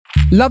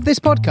Love this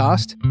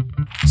podcast?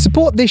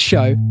 Support this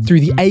show through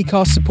the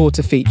Acast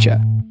supporter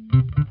feature.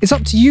 It's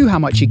up to you how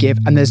much you give,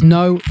 and there's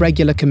no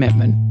regular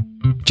commitment.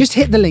 Just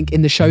hit the link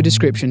in the show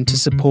description to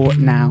support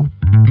now.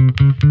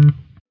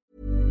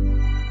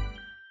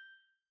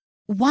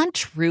 Want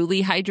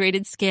truly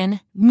hydrated skin?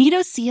 Meet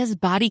Osea's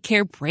Body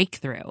Care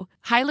Breakthrough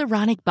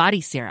Hyaluronic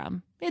Body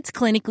Serum. It's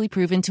clinically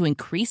proven to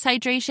increase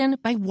hydration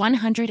by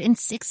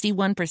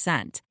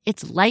 161%.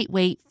 It's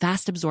lightweight,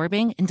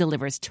 fast-absorbing, and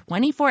delivers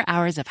 24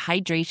 hours of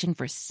hydration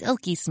for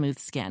silky smooth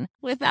skin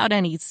without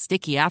any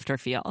sticky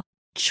afterfeel.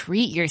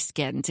 Treat your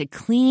skin to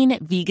clean,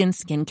 vegan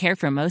skincare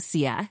from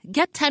Osea.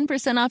 Get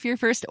 10% off your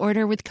first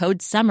order with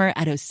code SUMMER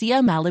at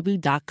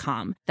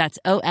OseaMalibu.com. That's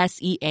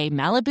OSEA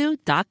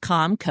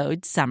Malibu.com,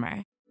 code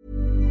SUMMER.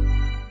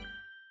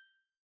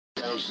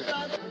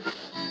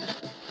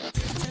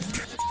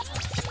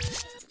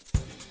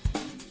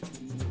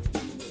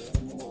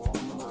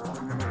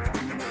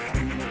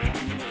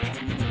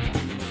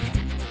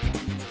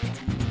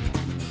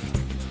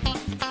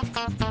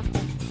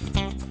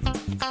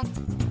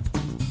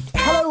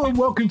 Hello and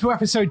welcome to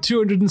episode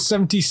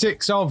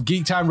 276 of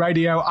Geek Time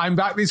Radio. I'm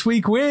back this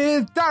week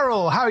with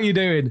Daryl. How are you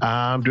doing?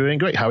 I'm doing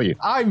great. How are you?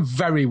 I'm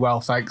very well,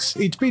 thanks.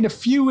 It's been a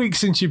few weeks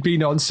since you've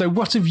been on, so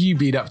what have you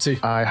been up to?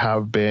 I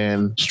have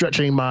been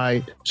stretching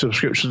my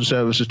subscription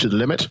services to the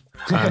limit.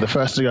 And the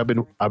first thing I've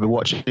been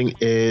watching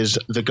is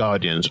The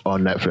Guardians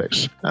on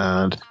Netflix.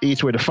 And the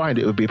easiest way to find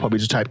it would be probably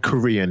to type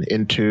Korean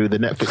into the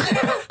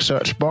Netflix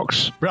search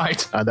box.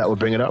 Right. And that will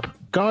bring it up.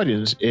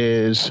 Guardians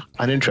is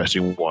an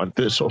interesting one.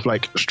 The sort of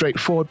like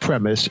straightforward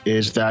premise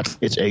is that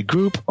it's a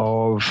group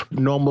of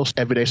normal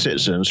everyday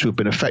citizens who've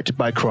been affected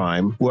by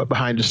crime, work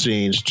behind the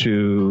scenes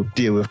to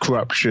deal with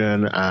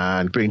corruption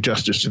and bring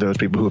justice to those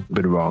people who've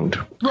been wronged.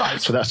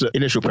 Right. So that's the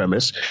initial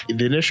premise. In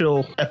the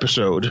initial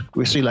episode,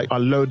 we see like a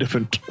load of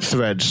different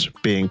threads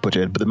being put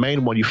in, but the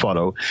main one you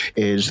follow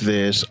is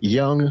this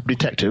young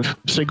detective,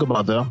 single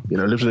mother,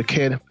 lives with a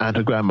kid and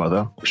her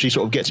grandmother. She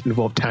sort of gets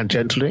involved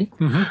tangentially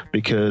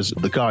because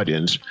the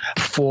Guardians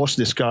forced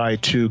this guy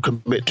to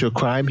commit to a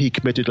crime he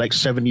committed like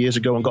 7 years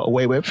ago and got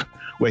away with,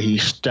 where he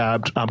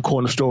stabbed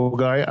corner store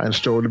guy and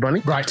stole the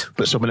money. Right.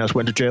 But someone else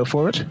went to jail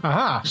for it.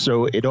 Aha.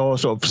 So it all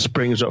sort of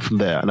springs up from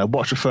there. And I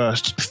watched the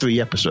first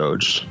 3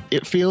 episodes.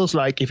 It feels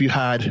like if you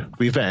had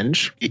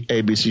Revenge,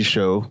 ABC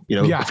show,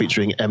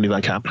 featuring Emily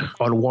Van Camp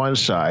on one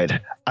side,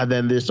 and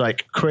then there's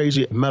like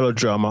crazy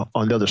melodrama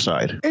on the other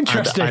side.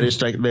 Interesting. And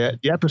it's like the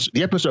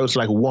episode's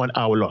like 1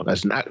 hour long.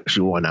 That's an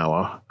actual 1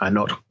 hour and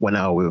not 1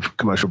 hour with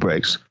commercial breaks.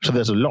 So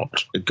there's a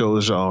lot that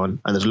goes on,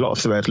 and there's a lot of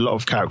threads, a lot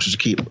of characters to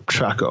keep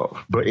track of.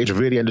 But it's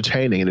really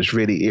entertaining, and it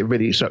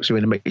really sucks you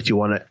in and makes you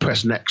want to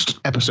press next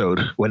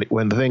episode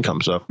when the thing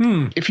comes up.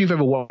 If you've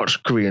ever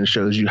watched Korean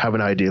shows, you have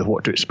an idea of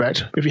what to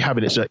expect. If you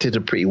haven't, it's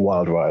a pretty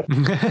wild ride.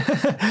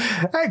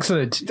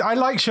 Excellent. I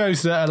like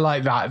shows that are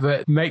like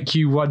that make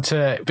you want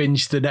to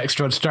binge the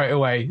next one straight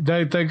away.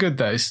 They're good,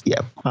 those.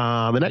 Yeah.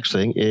 The next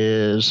thing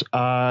is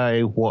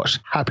I watched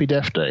Happy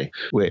Death Day,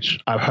 which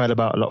I've heard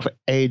about a lot for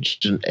ages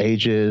and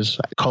ages.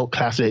 Cult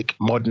classic,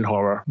 modern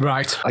horror.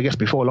 Right. I guess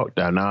before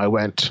lockdown now, I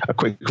went a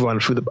quick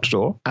run through the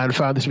store and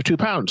found this for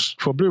 £2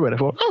 for Blu-ray. And I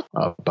thought,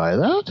 I'll buy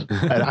that.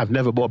 And I've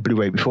never bought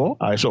Blu-ray before.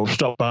 I sort of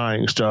stopped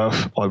buying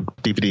stuff on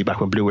DVD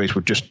back when Blu-rays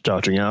were just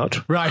starting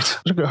out. Right.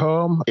 I took it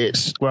home.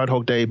 It's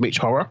Groundhog Day meets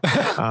horror,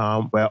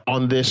 where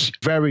on this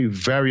very,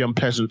 very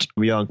unpleasant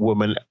young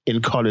woman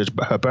in college,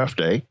 her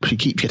birthday, she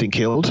keeps getting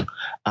killed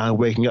and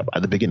waking up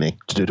at the beginning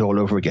to do it all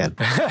over again.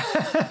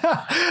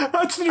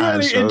 That's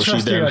really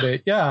interesting on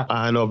it, yeah.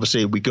 And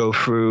obviously we go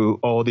through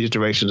all these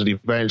iterations and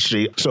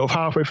eventually sort of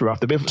halfway through,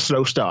 after a bit of a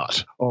slow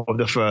start of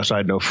the first,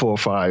 4 or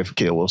 5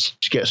 kills,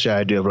 she gets the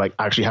idea of like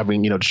actually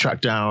having, to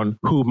track down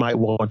who might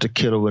want to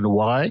kill her and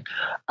why.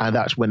 And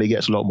that's when it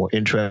gets a lot more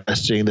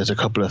interesting. There's a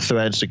couple of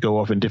threads that go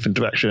off in different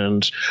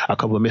directions, a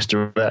couple of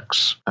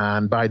misdirects.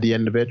 And by the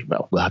end of it,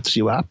 well, we'll have to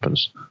see what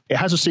happens. It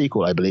has a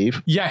sequel, I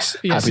believe. Yes.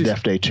 Happy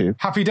Death Day 2.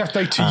 Happy Death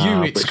Day to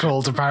You, it's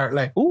called,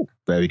 apparently. Ooh,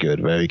 very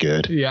good, very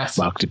good. Yes.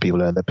 Marketing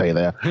people earn their pay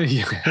there.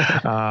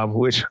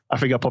 Which I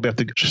think I'll probably have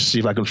to just see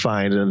if I can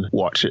find and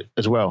watch it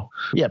as well.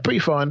 Yeah, pretty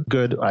fun.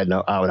 Good, I don't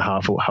know, hour and a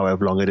half or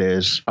however long it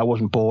is. I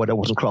wasn't bored. I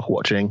wasn't clock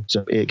watching.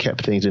 So it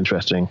kept things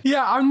interesting.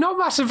 Yeah, I'm not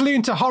massively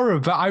into horror,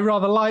 but I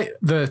rather like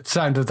the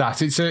sound of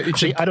that.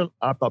 I'm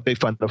not a big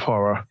fan of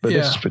horror, but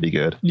this is pretty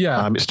good.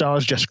 Yeah. It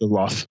stars Jessica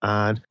Roth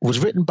and was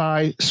written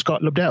by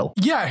Scott Lobdell.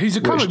 Yeah, who's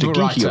a comic book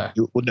writer.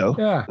 You would know.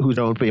 Yeah. Who's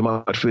known pretty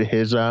much for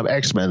his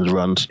X-Men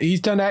runs.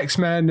 He's done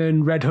X-Men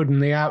and Red Hood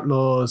and the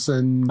Outlaws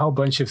and a whole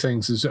bunch of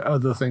things,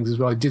 other things as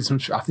well.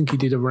 I think he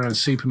did a run on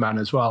Superman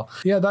as well.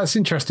 Yeah, that's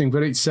interesting,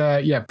 but it's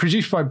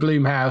produced by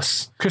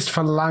Blumhouse.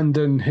 Christopher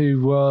Landon,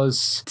 who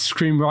was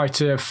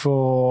screenwriter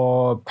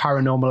for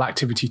Paranormal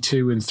Activity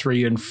 2 and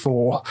 3 and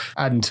 4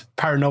 and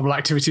Paranormal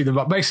Activity,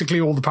 basically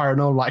all the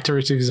Paranormal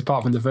Activities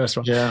apart from the first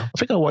one. Yeah, I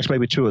think I watched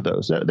maybe 2 of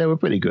those. They were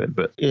pretty good,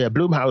 but yeah,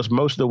 Blumhouse,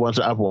 most of the ones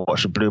that I've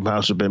watched of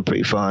Blumhouse have been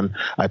pretty fun.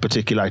 I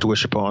particularly liked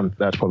Wish Upon.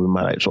 That's probably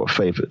my sort of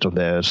favorite of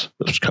theirs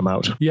that's come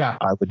out. Yeah.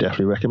 I would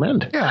definitely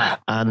recommend. Yeah.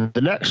 And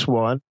the next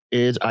one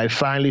is I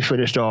finally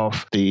finished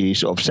off the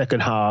sort of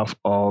second half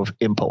of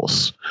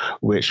Impulse,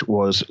 which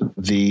was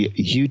the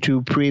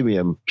YouTube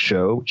Premium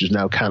show, which is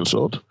now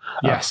cancelled.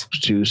 Yes.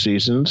 2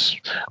 seasons,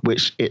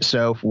 which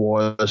itself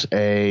was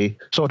a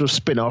sort of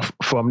spin-off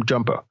from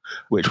Jumper,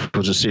 which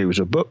was a series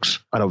of books,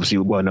 and obviously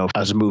well known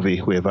as a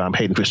movie with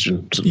Hayden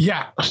Christensen.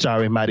 Yeah.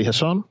 Starring Maddie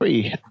Hassan,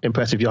 pretty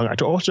impressive young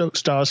actor. Also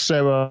stars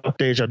Sarah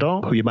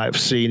Desjardins, who you might have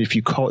seen if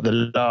you caught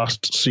the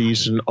last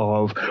season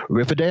of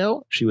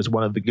Riverdale. She was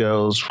one of the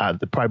girls at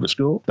the private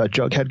school that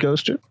Jughead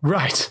goes to.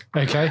 Right.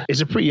 Okay.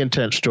 It's a pretty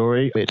intense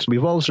story. It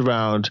revolves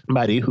around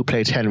Maddie, who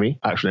plays Henry,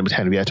 actually name is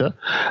Henrietta,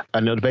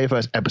 and in the very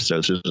first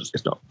episode, so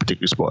it's not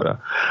particularly spoiler,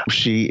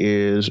 she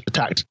is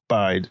attacked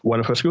by one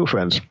of her school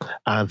friends,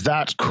 and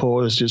that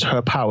causes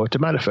her power to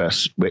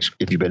manifest, which,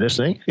 if you've been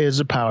listening, is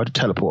the power to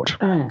teleport.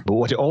 But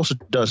what it also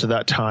does at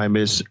that time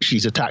is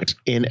she's attacked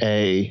in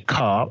a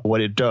car.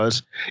 What it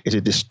does is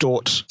it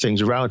distorts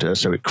things around her,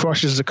 so it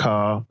crushes the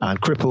car and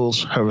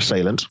cripples her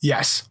assailant.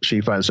 Yes.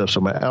 She finds herself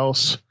somewhere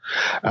else.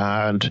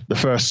 And the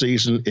first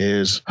season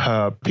is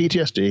her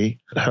PTSD,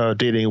 her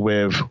dealing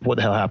with what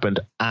the hell happened,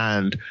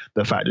 and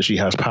the fact that she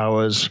has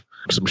powers,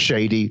 some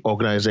shady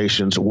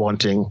organizations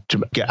wanting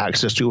to get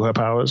access to her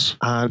powers.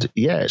 And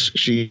yes,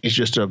 she is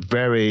just a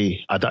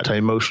very, at that time,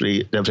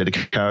 emotionally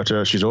devastated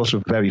character. She's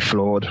also very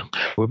flawed.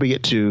 When we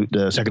get to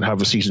the second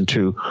half of season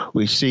 2,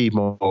 we see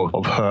more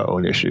of her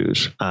own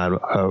issues and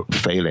her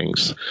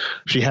failings.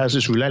 She has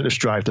this relentless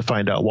drive to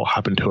find out what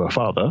happened to her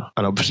father.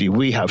 And obviously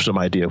we have some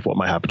idea of what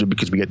might happen to him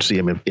because we get to see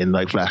him in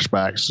like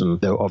flashbacks,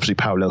 and there are obviously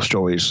parallel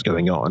stories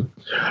going on.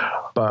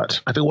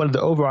 But I think one of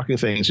the overarching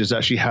things is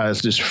that she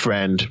has this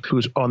friend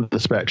who's on the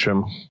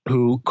spectrum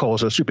who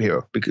calls her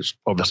superhero because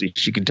obviously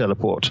she can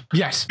teleport.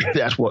 Yes.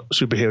 That's what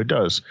superhero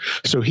does.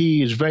 So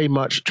he is very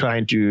much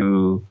trying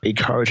to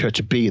encourage her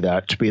to be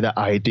that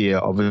idea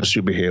of a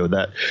superhero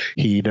that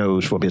he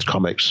knows from his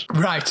comics.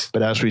 Right.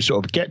 But as we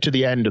sort of get to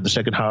the end of the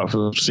second half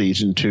of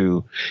season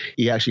 2,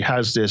 he actually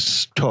has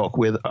this talk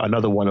with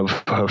another one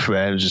of her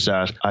friends, is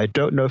that I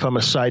don't know if I'm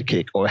a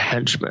sidekick or a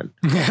henchman.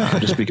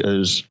 Just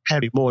because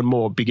Henry more and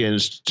more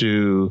begins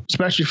to,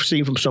 especially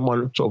seen from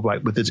someone sort of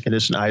like with his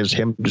innocent eyes as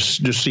him,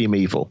 just seem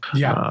evil.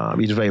 Yeah.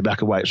 He's a very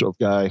black and white sort of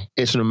guy.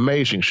 It's an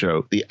amazing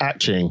show. The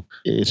acting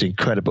is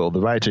incredible. The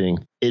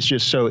writing, it's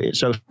so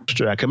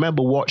strong. I can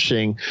remember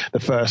watching the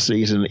first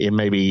season in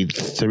maybe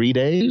 3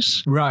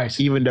 days. Right.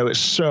 Even though it's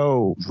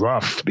so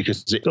rough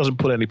because it doesn't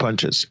pull any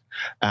punches.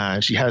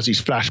 And she has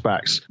these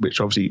flashbacks, which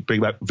obviously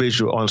bring back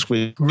visual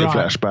on-screen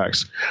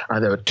flashbacks.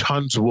 And there are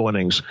tons of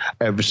warnings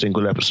every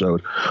single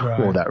episode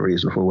for that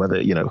reason, for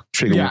whether,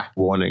 trigger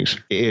warnings.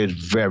 It is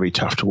very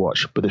tough to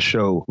watch, but the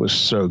show was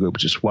so good,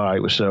 which is why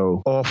it was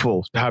so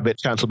awful to have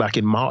it cancelled back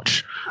in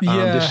March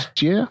this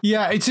year.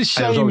 Yeah, it's a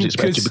shame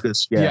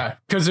because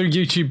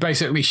YouTube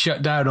basically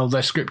shut down all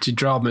their scripted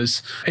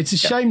dramas. It's a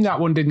shame that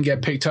one didn't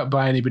get picked up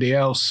by anybody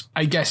else.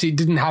 I guess it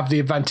didn't have the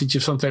advantage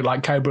of something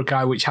like Cobra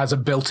Kai, which has a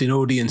built-in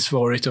audience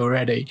for it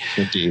already.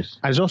 Indeed.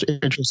 And it's also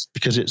interesting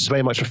because it's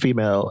very much a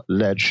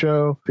female-led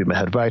show,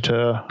 female-head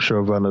writer,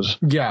 showrunners.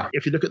 Yeah.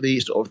 If you look at the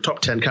sort of top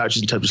 10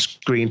 characters in terms of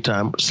screen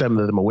time, 7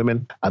 of them are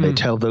women, and they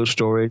tell those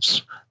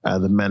stories.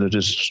 The men are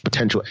just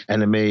potential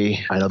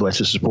enemy, and otherwise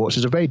the support.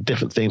 It's a very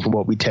different thing from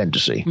what we tend to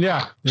see.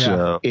 Yeah.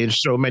 So in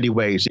so many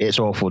ways, it's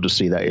awful to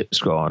see that it's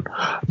gone.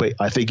 But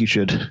I think you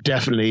should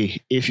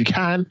definitely, if you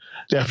can,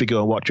 definitely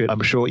go and watch it.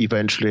 I'm sure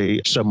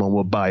eventually someone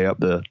will buy up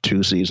the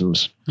 2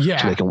 seasons.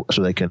 Yeah.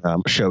 So they can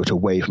show it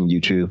away from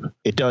YouTube.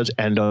 It does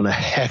end on a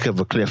heck of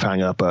a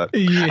cliffhanger, but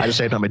at the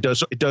same time, it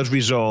does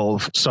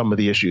resolve some of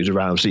the issues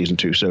around season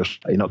 2. So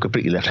you're not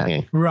completely left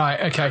hanging.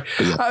 Right. Okay.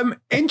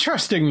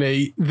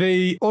 Interestingly,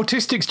 the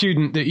autistic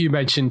student that you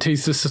mentioned,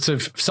 he's the sort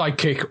of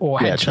sidekick or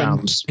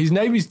henchman. His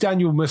name is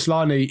Daniel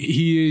Maslany.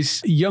 He is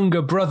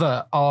younger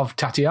brother of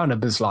Tatiana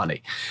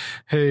Maslany,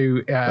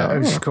 who,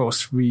 of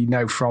course, we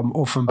know from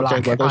Orphan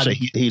Black.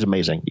 He's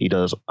amazing. He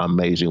does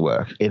amazing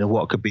work in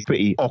what could be a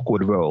pretty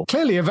awkward role.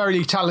 Clearly a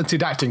very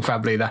talented acting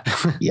family there.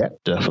 Yeah,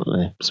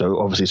 definitely. So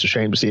obviously it's a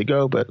shame to see it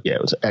go, but yeah,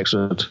 it was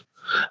excellent.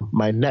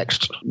 My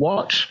next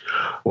watch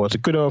was a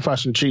good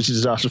old-fashioned cheesy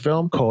disaster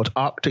film called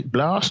Arctic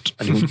Blast,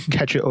 and you can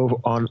catch it over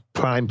on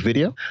Prime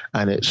Video,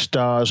 and it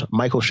stars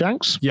Michael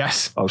Shanks.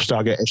 Yes. Of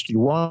Stargate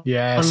SG-1.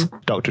 Yes.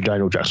 Dr.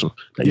 Daniel Jackson.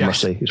 You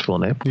must say his full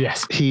name.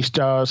 Yes. He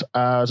stars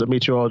as a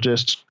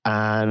meteorologist,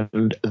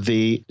 and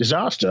the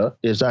disaster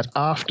is that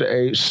after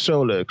a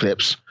solar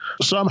eclipse,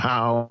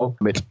 somehow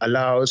it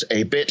allows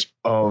a bit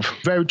of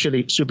very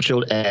chilly, super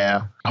chilled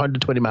air,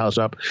 120 miles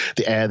up.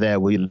 The air there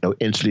will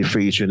instantly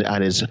freeze you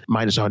and is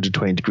minus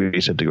 120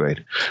 degrees centigrade.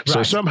 Right.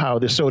 So somehow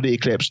the solar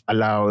eclipse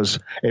allows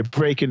a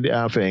break in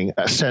the thing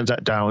that sends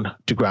that down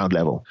to ground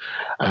level.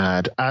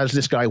 And as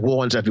this guy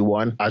warns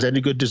everyone, as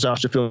any good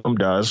disaster film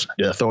does,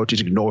 the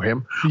authorities ignore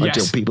him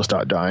until people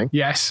start dying.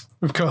 Yes,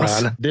 of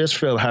course. And this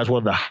film has one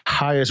of the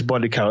highest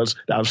body counts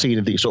that I've seen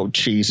in these sort of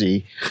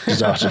cheesy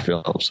disaster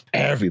films.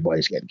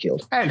 Everybody's getting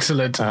killed.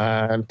 Excellent.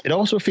 And it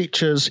also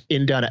features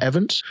Indiana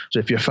Evans. So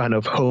if you're a fan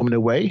of Home and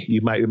Away,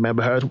 you might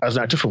remember her as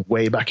an actor from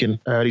way back in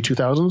early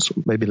 2000s,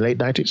 maybe late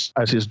 90s,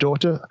 as his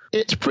daughter.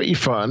 It's pretty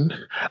fun.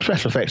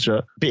 Special effects are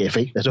a bit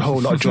iffy. There's a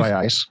whole lot of dry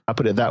ice, I'll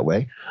put it that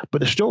way.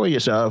 But the story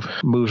itself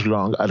moves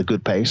along at a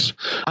good pace,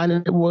 and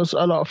it was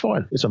a lot of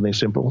fun. It's something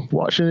simple.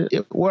 Watching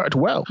it worked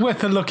well.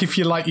 Worth a look if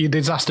you like your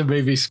disaster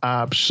movies.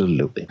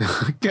 Absolutely.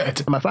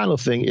 Good. My final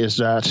thing is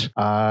that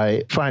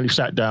I finally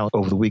sat down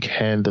over the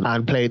weekend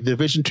and played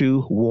Division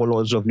 2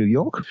 Warlords of New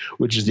York,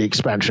 which is the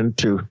expansion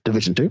to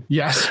Division 2.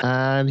 Yes.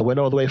 And went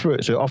all the way through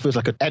it. So it offers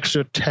like an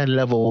extra 10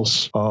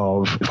 levels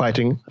of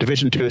fighting.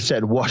 Division 2 is set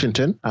in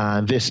Washington,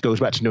 and this goes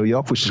back to New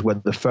York, which is where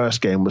the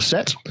first game was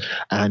set.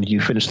 And you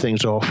finish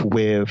things off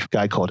with a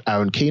guy called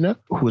Aaron Keener,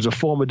 who was a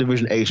former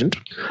Division agent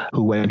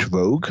who went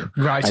rogue.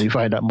 Right. And you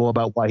find out more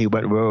about why he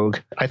went rogue.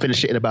 I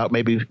finished it in about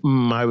maybe,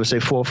 I would say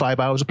 4 or 5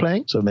 hours of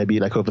playing. So maybe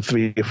like over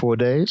 3 or 4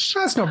 days.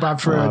 That's not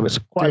bad for it's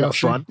quite a lot of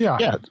fun.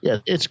 Yeah.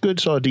 It's good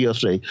sort of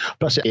DLC.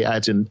 Plus it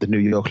adds in the New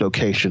York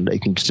location that you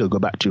can still go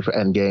back to for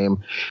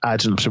endgame.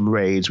 Adds in some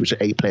raids, which are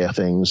 8-player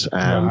things,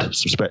 and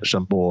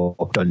some more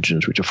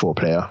dungeons, which are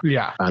 4-player.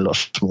 Yeah. And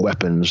lots of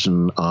weapons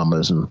and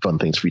armors and fun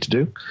things for you to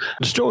do.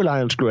 The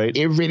storyline's great.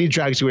 It really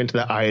drags you into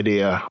that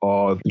idea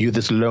of you,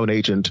 this lone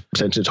agent,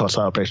 sent into a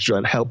hostile place to try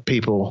and help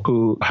people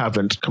who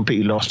haven't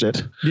completely lost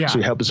it. Yeah. So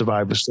you help the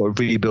survivors sort of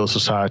rebuild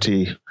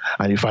society,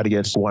 and you fight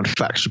against one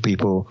faction of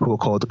people who are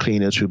called the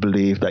Cleaners, who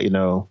believe that,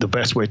 the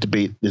best way to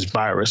beat this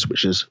virus,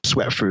 which is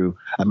swept through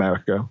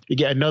America. You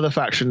get another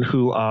faction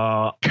who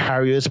are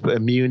carriers but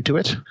immune to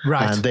it.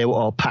 Right. And they were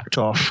all packed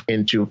off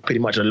into pretty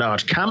much a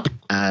large camp,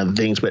 and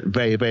things went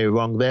very, very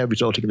wrong there,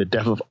 resulting in the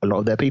death of a lot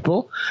of their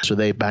people. So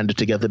they banded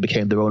together,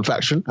 became their own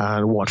faction,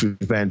 and wanted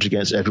revenge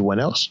against everyone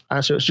else.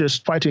 And so it's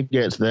just fighting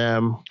against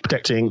them,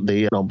 protecting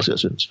the normal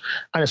citizens.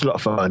 And it's a lot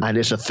of fun. And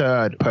it's a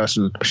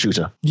third-person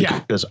shooter. Yeah.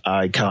 Because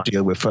I can't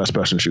deal with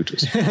first-person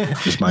shooters.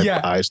 Just my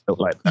eyes don't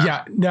like that.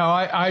 Yeah, no,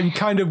 I'm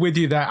kind of with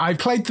you there. I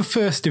played the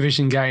first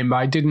Division game.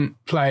 I didn't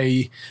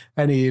play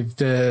any of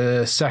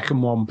the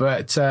second one,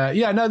 but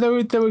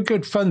they were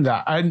good fun,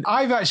 that. And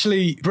I've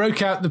actually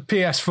broke out the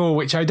PS4,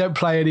 which I don't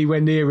play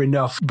anywhere near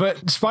enough.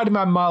 But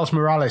Spider-Man Miles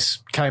Morales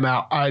came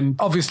out, and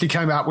obviously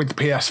came out with the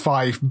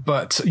PS5,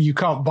 but you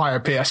can't buy a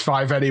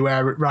PS5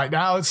 anywhere right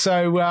now.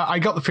 So I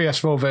got the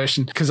PS4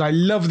 version because I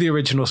love the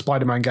original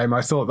Spider-Man game.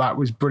 I thought that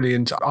was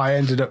brilliant. I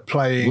ended up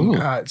playing,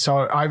 so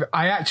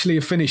I actually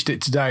finished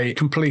it today,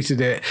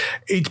 completed it.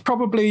 It's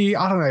probably,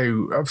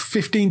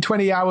 15,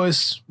 20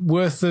 hours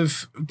worth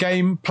of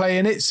gameplay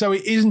in it. So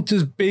it isn't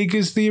as big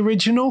as the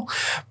original,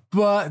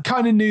 but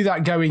kind of knew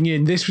that going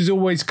in. This was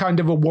always kind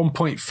of a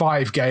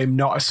 1.5 game,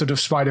 not a sort of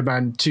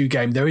Spider-Man 2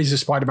 game. There is a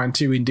Spider-Man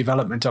 2 in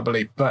development, I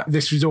believe, but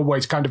this was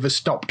always kind of a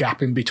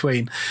stopgap in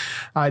between,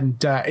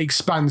 and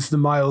expands the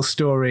Miles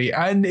story.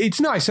 And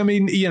it's nice. I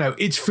mean,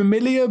 it's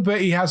familiar,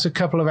 but he has a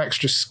couple of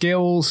extra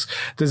skills.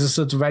 There's a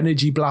sort of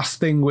energy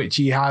blast thing which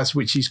he has,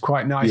 which is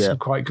quite nice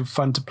and quite good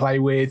fun to play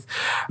with.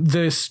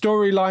 The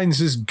storyline's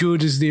as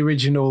good as the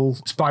original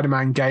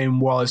Spider-Man game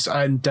was,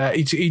 and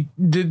the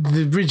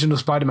original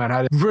Spider-Man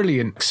had a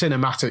brilliant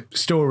cinematic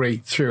story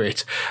through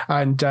it,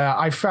 and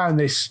I found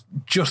this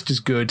just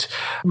as good.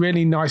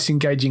 Really nice,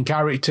 engaging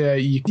character.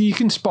 You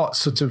can spot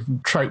sort of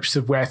tropes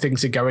of where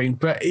things are going,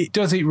 but it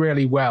does it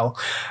really well.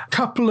 A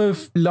couple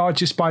of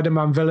larger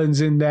Spider-Man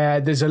villains in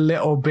there. There's a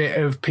little bit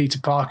of Peter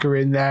Parker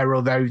in there,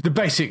 although the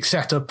basic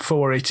setup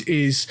for it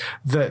is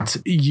that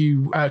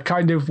you are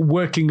kind of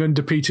working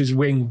under Peter's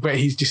wing, but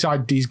he's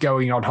decided he's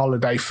going on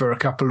holiday for a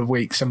couple of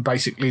weeks and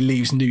basically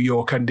leaves New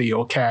York under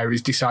your care.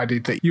 He's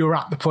decided that you're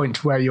at the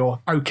point where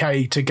you're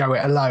okay to go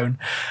it alone,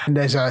 and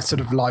there's a sort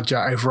of larger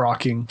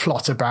overarching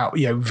plot about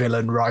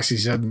villain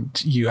rises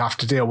and you have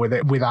to deal with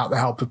it without the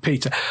help of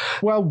Peter.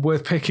 Well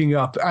worth picking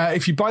up.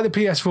 If you buy the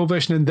PS4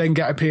 version and then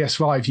get a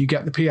PS5, you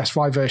get the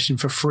PS5 version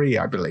for free,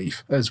 I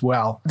believe, as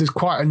well. There's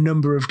quite a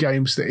number of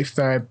games that if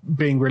they're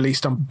being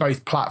released on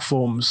both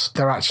platforms,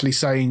 they're actually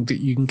saying that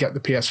you can get the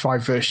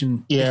PS5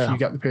 version if you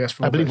get the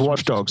PS4 I believe version.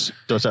 Watch Dogs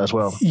does that as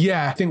well.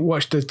 Yeah, I think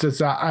Watch Dogs does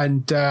that,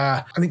 and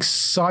I think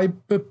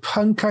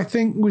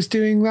Cyberpunk was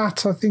doing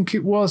that, I think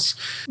it was.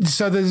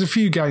 So there's a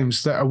few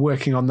games that are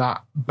working on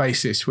that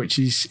basis, which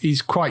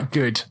is quite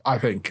good, I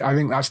think. I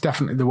think that's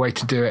definitely the way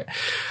to do it.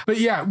 But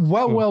yeah,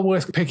 well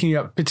worth picking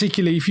up,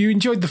 particularly if you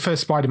enjoyed the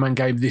first Spider-Man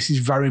game. This is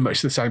very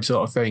much the same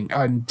sort of thing.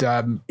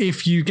 And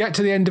if you get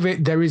to the end of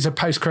it, there is a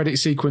post-credit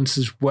sequence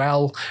as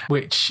well,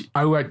 which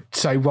I won't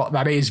say what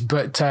that is,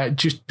 but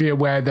just be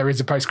aware there is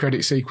a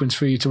post-credit sequence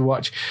for you to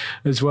watch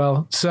as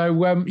well. So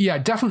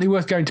definitely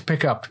worth going to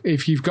pick up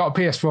if you've got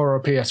a PS4 or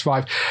a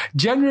PS5.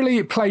 Generally,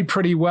 it played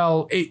pretty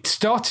well. It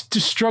started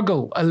to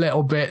struggle a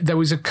little bit. There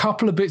was a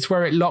couple of bits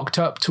where it locked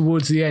up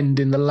towards the end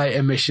in the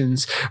later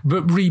missions,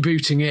 but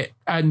rebooting it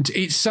and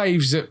it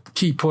saves at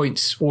key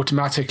points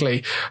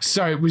automatically.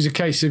 So it was a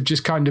case of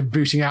just kind of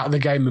booting out of the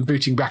game and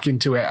booting back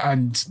into it,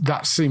 and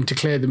that seemed to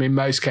clear them in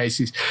most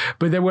cases.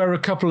 But there were a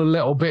couple of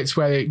little bits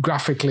where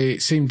graphically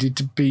it seemed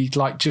to be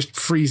like just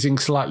freezing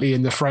slightly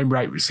and the frame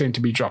rate seemed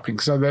to be dropping.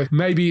 So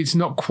maybe it's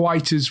not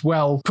quite as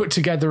well put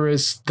together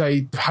as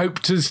they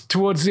hoped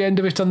towards the end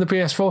of it on the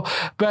PS4,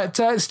 but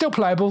it's still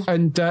playable.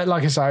 And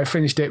like I say, I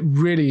finished it,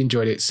 really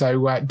enjoyed it.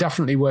 So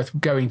definitely worth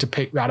going to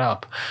pick that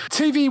up.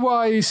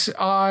 TV-wise,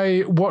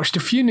 I watched a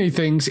few new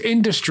things.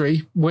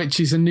 Industry, which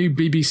is a new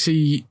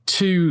BBC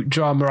Two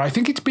drama. I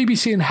think it's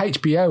BBC and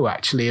HBO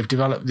actually have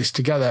developed this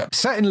together.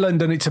 Set in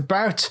London, it's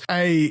about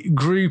a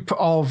group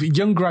of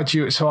young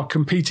graduates who are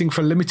competing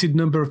for a limited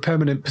number of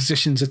permanent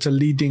positions at a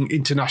leading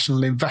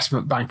international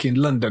investment bank in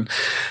London.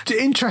 It's an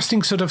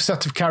interesting sort of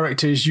set of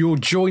characters. You're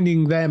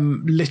joining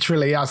them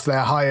literally as they're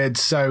hired,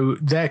 so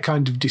they're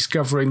kind of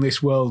discovering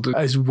this world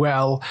as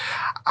well.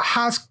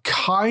 Has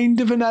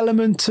kind of an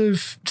element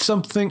of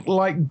something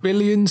like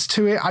Billions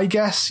to it, I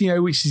guess,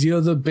 which is the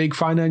other big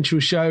financial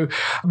show.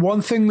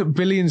 One thing that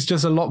Billions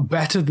does a lot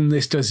better than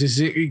this does is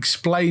it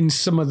explains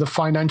some of the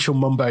financial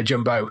mumbo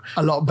jumbo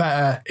a lot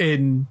better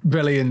in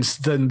Billions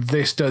than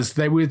this does.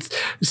 There were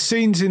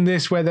scenes in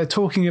this where they're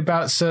talking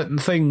about certain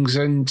things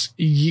and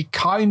you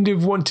kind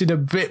of wanted a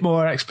bit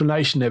more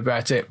explanation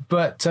about it,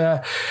 but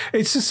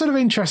it's a sort of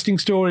interesting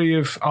story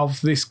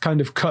of this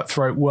kind of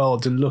cutthroat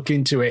world and look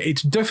into it.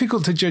 It's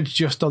difficult to judge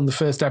just on the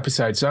first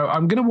episode, so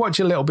I'm going to watch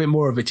a little bit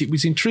more of it. It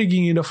was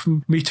intriguing enough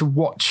for me to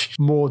watch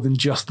more than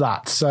just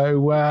that,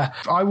 so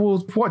I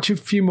will watch a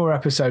few more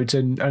episodes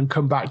and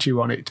come back to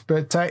you on it.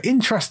 But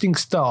interesting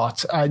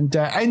start, and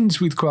ends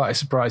with quite a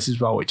surprise as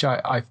well, which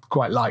I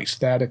quite liked.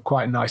 They had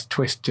quite a nice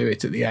twist to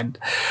it at the end.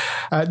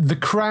 The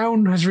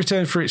Crown has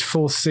returned for its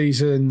fourth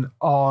season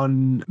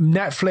on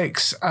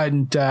Netflix,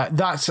 and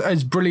that's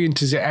as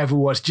brilliant as it ever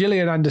was.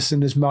 Gillian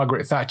Anderson as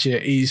Margaret Thatcher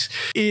is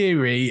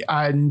eerie,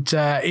 and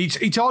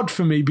it's odd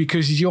for me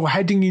because you're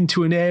heading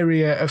into an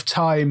area of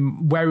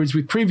time, whereas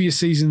with previous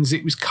seasons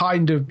it was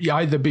kind of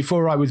either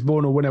before I was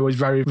born or when I was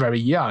very, very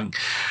young.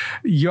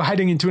 You're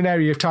heading into an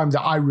area of time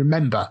that I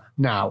remember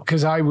now,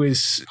 because it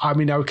was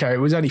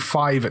only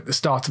 5 at the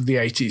start of the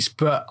 80s,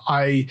 but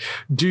I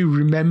do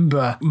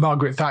remember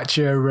Margaret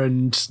Thatcher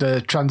and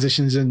the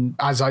transitions, and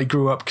as I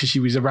grew up, because she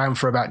was around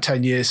for about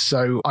 10 years,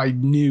 so I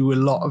knew a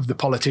lot of the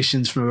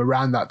politicians from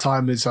around that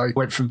time as I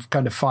went from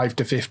kind of 5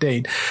 to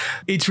 15.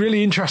 It's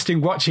really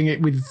interesting watching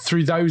it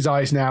through those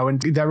eyes now,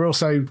 and they're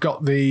also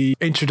got the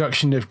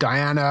introduction of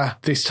Diana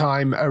this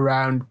time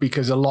around,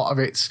 because a lot of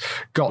it's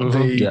got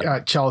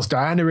the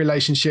Charles-Diana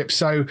relationship.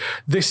 So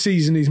this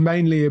season is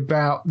mainly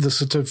about the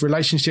sort of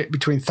relationship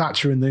between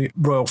Thatcher and the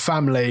royal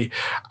family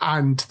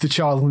and the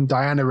Charles and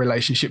Diana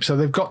relationship. So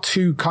they've got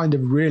two kind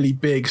of really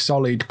big,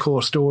 solid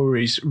core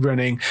stories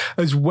running,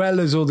 as well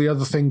as all the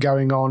other thing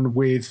going on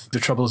with the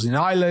Troubles in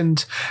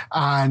Ireland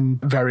and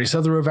various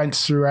other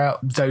events throughout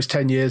those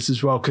 10 years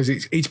as well, because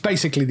it's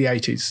basically the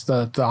 80s,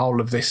 the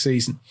whole of this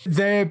season.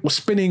 They're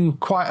spinning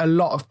quite a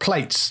lot of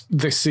plates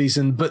this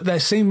season, but they're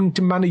seeming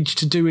to manage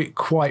to do it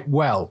quite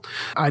well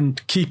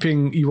and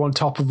keeping you on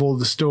top of all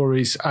the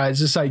stories.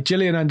 As I say,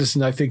 Gillian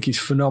Anderson, I think, is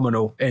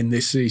phenomenal in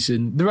this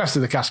season. The rest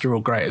of the cast are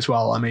all great as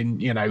well. I mean,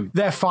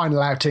 their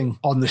final outing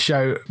on the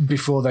show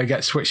before they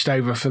get switched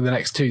over for the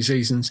next 2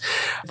 seasons,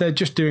 they're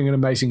just doing an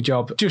amazing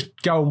job. Just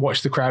go and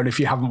watch The Crown if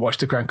you haven't watched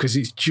The Crown, because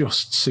it's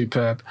just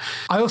superb.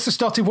 I also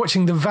started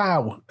watching The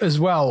Vow as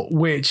well,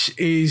 which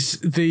is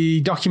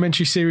the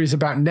documentary series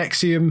about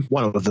NXIVM.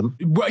 One of them.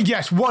 Well,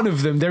 yes, one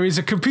of them. There is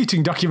a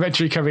competing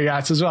documentary coming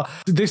out as well.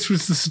 This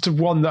was the sort of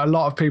one that a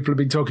lot of people have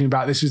been talking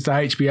about. This was the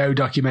HBO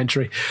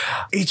documentary.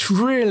 It's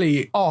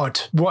really odd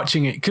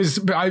watching it, because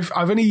I've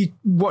only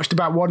watched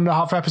about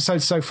 1.5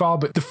 episodes so far,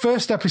 but the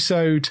first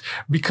episode,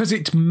 because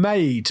it's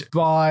made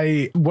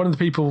by one of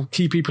the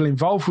key people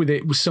involved with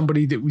it, was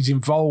somebody that was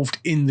involved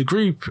in the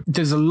group.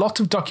 There's a lot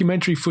of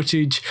documentary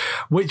footage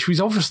which was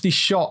obviously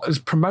shot as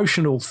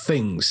promotional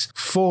things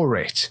for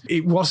it.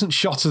 It wasn't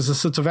shot as a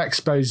sort of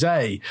expose.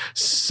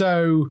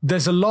 So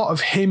there's a lot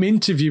of him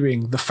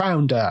interviewing the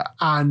founder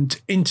and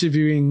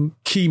interviewing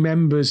key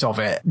members of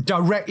it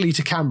directly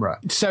to camera.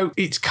 So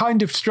it's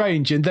kind of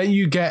strange. And then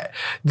you get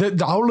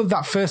the whole of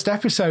that first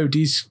episode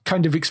is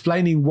kind of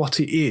explaining what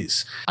it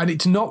is. And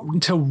it's not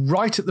until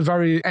right at the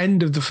very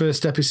end of the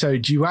first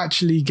episode you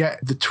actually get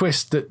the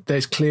twist that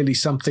there's clearly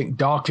something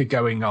darker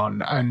going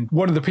on. And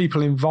one of the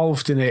people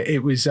involved in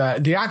it was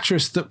the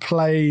actress that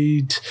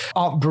played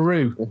Aunt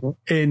Beru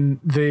in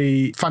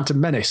The Phantom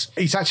Menace.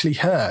 It's actually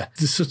her,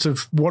 the sort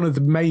of one of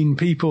the main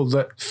people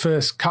that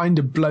first kind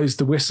of blows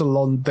the whistle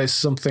on there's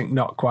something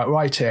not quite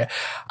right here.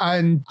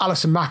 And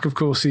Alison Mack, of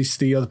course, is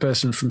the other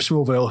person from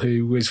Smallville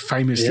who was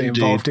famously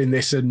involved in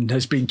this and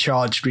has been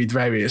charged with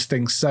various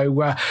things.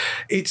 So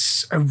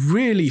it's a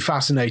really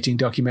fascinating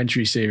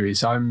documentary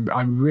series.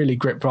 I'm really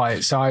gripped by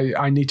it. So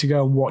I need to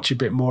go and watch a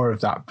bit more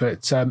of that.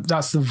 But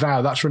that's The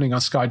Vow. That's running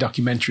on Sky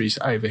Documentaries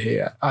over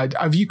here.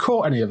 Have you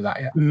caught any of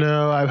that yet?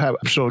 No, I'm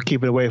sort of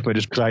keeping away from it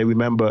just because I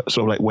remember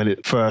sort of like when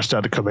it first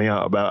started coming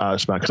out about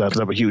Alison Mack, because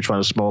I'm a huge fan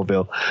of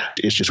Smallville.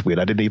 It's just weird.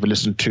 I didn't even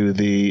listen to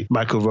the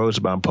Michael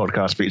Rosenbaum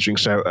podcast featuring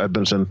Sarah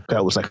Edmondson.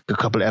 That was like a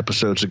couple of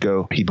episodes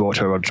ago. He brought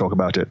her on to talk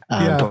about it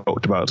and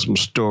talked about some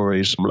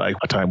stories, like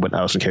a time when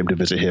Alison came to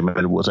visit him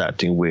and was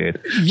acting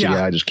weird. So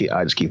I just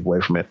keep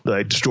away from it.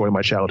 Like destroying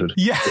my childhood.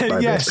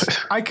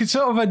 Yes, I could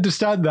sort of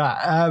understand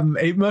that.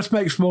 It must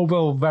make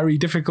Smallville very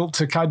difficult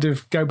to kind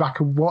of go back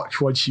and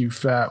watch once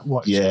you've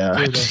watched it. Yeah,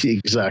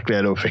 exactly.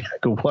 I don't think I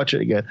could watch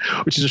it again,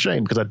 which is a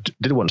shame because I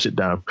did want to sit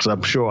down because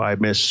I'm sure I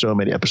missed so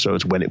many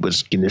episodes when it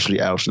was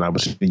initially out and I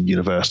was in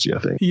university, I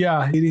think.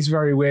 Yeah, it is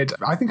very weird.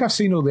 I think I've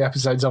seen all the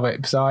episodes of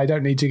it, so I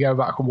don't need to go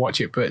back and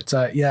watch it. But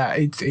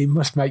it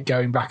must make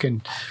going back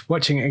and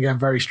watching it again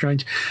very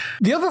strange.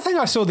 The other thing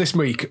I saw this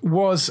week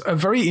was a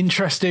very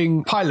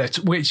interesting pilot,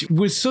 which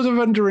was sort of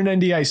under an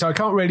NDA, so I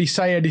can't really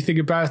say anything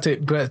about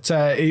it, but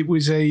it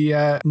was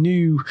a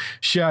new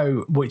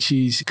show which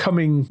is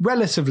coming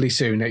relatively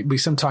soon. It'll be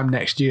sometime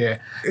next year.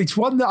 It's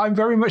one that I'm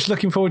very much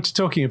looking forward to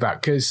talking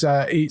about because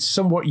it's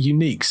somewhat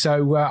unique,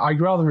 so I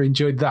rather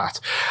enjoyed that.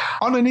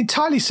 On an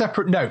entirely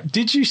separate note,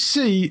 did you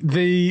see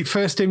the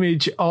first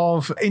image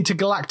of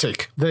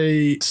Intergalactic,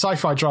 the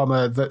sci-fi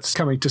drama that's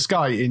coming to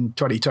Sky in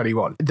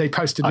 2021? They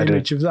posted an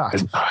image of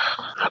that.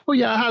 Well,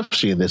 yeah, I have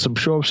seen this. I'm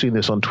sure I've seen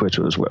this on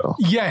Twitter as well.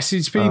 Yes,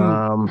 it's been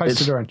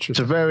posted around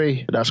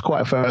Twitter. That's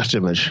quite a first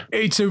image.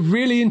 It's a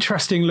really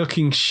interesting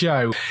looking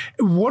show.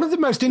 One of the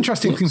most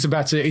interesting things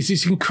about it is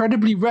it's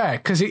incredibly rare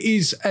because it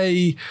is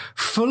a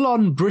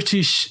full-on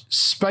British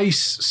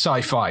space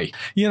sci-fi.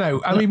 You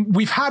know, I mean,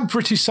 we've had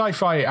British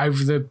sci-fi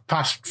over the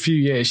past few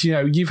years. You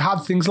know, you've had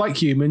things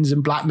like Humans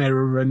and Black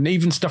Mirror and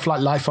even stuff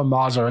like Life on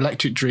Mars or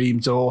Electric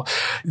Dreams or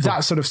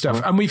that sort of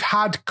stuff. And we've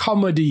had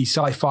comedy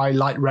sci-fi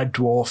like Red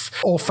Dwarf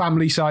or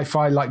family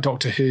sci-fi like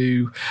Doctor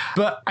Who.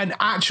 But an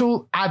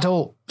actual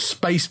adult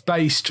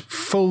space-based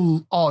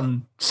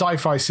full-on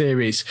sci-fi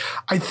series,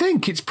 I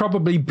think it's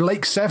probably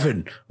Blake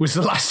 7 was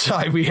the last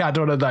time we had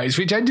one of those,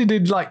 which ended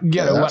in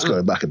that's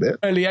going back a bit.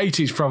 Early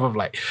 80s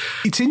probably.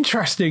 It's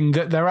interesting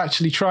that they're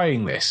actually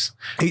trying this.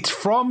 It's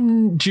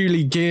from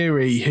Julie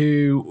Geary,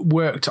 who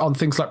worked on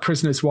things like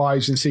Prisoner's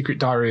Wives and Secret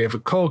Diary of a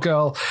Call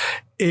Girl.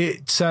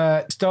 It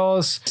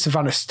stars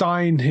Savannah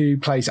Stein, who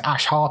plays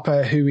Ash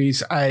Harper, who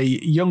is a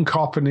young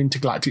cop and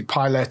intergalactic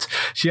pilot.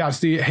 She has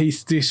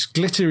this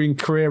glittering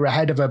career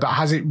ahead of her, but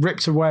has it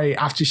ripped away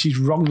after she's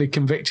wrongly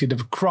convicted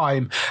of a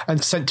crime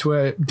and sent to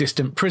a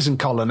distant prison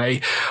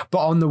colony.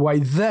 But on the way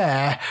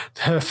there,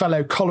 her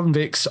fellow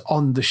convicts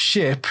on the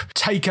ship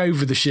take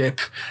over the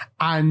ship,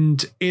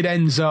 and it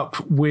ends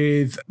up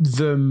with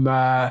them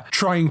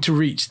trying to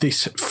reach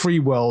this free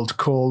world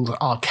called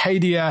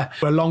Arcadia,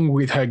 along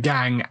with her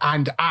gang.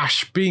 And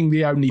Ash, being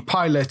the only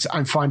pilot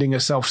and finding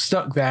herself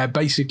stuck there,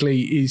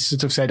 basically is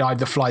sort of said,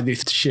 either fly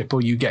this ship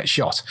or you get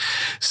shot.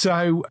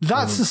 So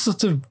that's the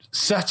sort of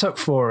setup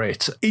for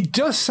it. It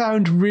does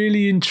sound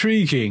really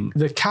intriguing.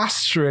 The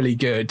cast's really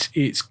good.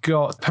 It's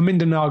got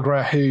Paminda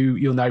Nagra, who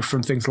you'll know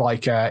from things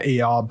like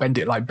ER. Bend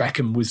It Like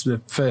Beckham was the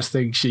first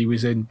thing she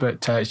was in,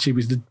 but she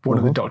was one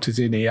of the doctors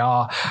in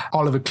ER.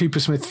 Oliver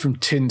Coopersmith from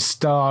Tin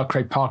Star,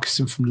 Craig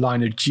Parkinson from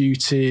Line of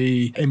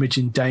Duty,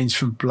 Imogen Daines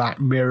from Black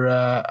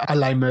Mirror,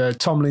 Alema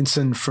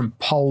Tomlinson from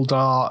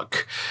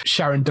Poldark,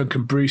 Sharon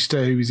Duncan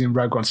Brewster, who was in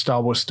Rogue One,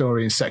 Star Wars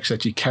Story and Sex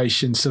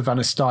Education.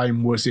 Savannah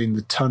Stein was in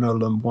The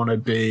Tunnel and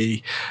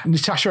Wannabe.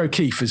 Natasha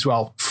O'Keefe as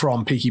well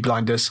from Peaky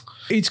Blinders.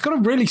 It's got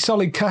a really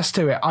solid cast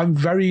to it. I'm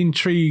very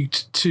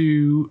intrigued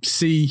to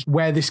see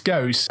where this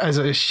goes as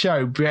a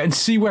show and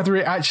see whether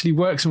it actually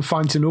works and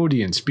finds an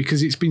audience,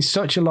 because it's been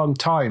such a long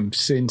time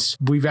since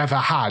we've ever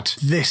had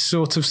this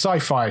sort of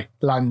sci-fi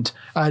land.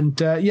 And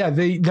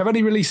they've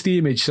only released the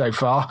image so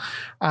far,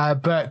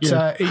 but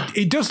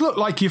it does look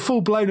like your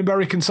full-blown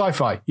American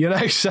sci-fi, you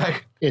know, so...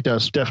 It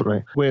does,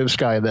 definitely. With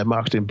Sky and their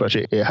marketing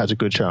budget, it has a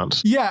good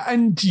chance. Yeah,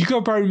 and you got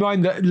to bear in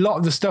mind that a lot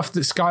of the stuff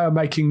that Sky are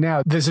making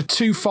now, there's a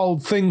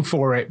twofold thing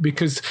for it,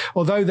 because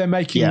although they're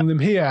making them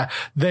here,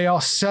 they are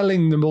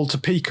selling them all to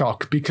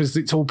Peacock because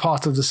it's all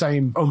part of the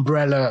same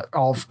umbrella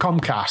of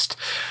Comcast.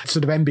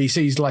 Sort of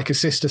NBC's like a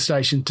sister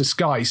station to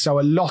Sky. So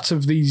a lot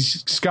of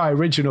these Sky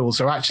originals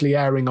are actually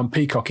airing on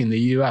Peacock in the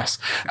US.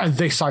 And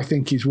this, I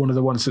think, is one of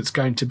the ones that's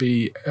going to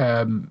be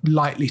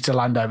likely to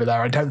land over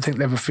there. I don't think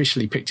they've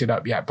officially picked it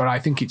up yet, but I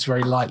think it's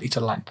very likely to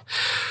land.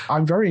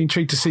 I'm very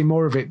intrigued to see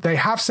more of it. They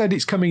have said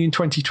it's coming in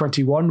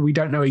 2021. We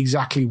don't know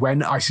exactly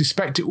when. I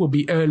suspect it will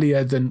be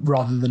earlier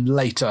rather than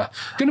later.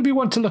 Going to be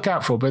one to look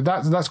out for, but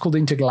that's called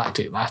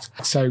Intergalactic, that.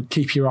 So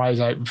keep your eyes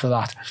open for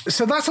that.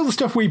 So that's all the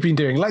stuff we've been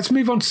doing. Let's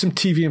move on to some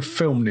TV and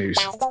film news.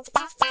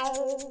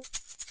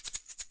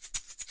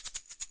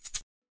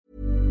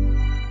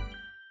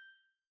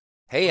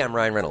 Hey, I'm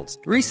Ryan Reynolds.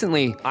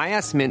 Recently, I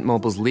asked Mint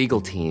Mobile's legal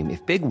team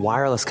if big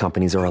wireless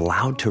companies are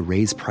allowed to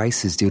raise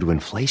prices due to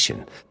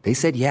inflation. They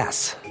said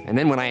yes. And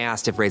then when I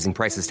asked if raising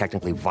prices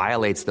technically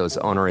violates those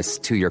onerous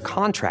 2-year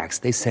contracts,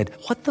 they said,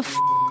 "What the f***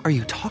 are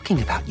you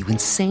talking about, you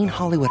insane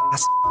Hollywood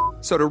ass f-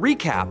 So to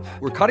recap,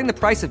 we're cutting the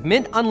price of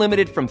Mint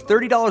Unlimited from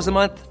 $30 a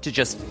month to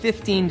just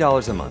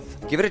 $15 a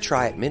month. Give it a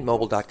try at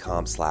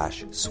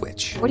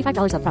mintmobile.com/switch.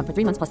 $45 up front for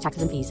 3 months plus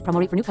taxes and fees. Promo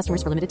rate for new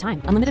customers for limited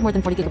time. Unlimited more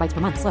than 40 gigabytes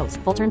per month. Slows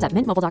full terms at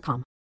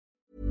mintmobile.com.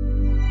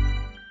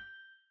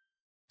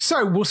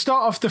 So we'll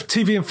start off the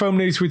TV and film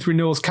news with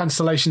renewals,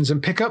 cancellations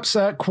and pickups.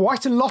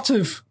 Quite a lot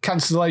of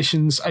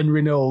cancellations and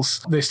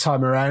renewals this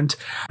time around.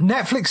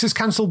 Netflix has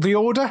cancelled The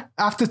Order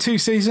after 2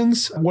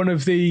 seasons. One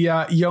of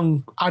the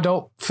young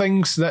adult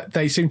things that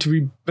they seem to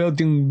be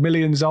building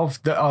millions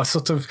of that are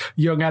sort of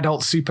young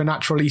adult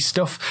supernaturally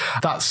stuff.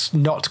 That's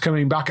not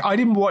coming back. I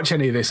didn't watch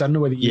any of this. I don't know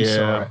whether you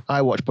saw it.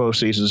 I watched both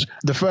seasons.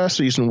 The first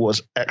season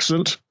was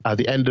excellent. At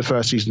the end of the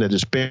first season, there's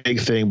this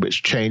big thing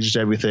which changes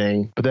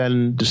everything. But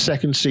then the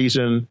second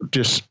season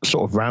just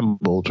sort of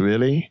rambled,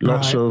 really.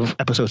 Lots of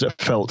episodes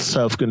that felt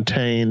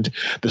self-contained.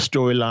 The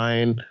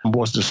storyline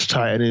wasn't as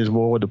tight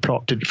anymore. The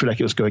plot didn't feel like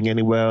it was going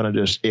anywhere. And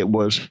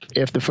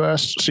if the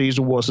first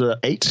season was a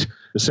 8,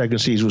 the second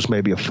season was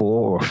maybe a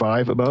 4 or a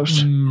 5 at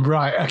most.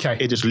 Right, okay.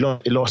 It just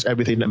lost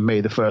everything that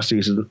made the first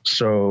season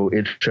so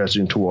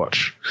interesting to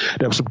watch.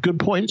 There were some good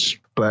points,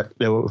 but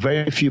there were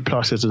very few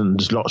pluses and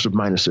there's lots of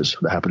minuses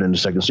that happened in the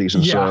second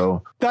season. Yeah,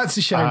 so that's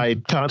a shame. I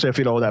can't say I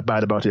feel all that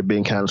bad about it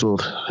being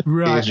cancelled.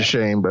 Right. It is a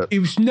shame, but it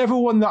was never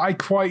one that I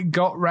quite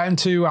got round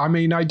to. I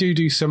mean, I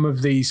do some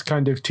of these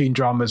kind of teen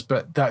dramas,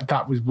 but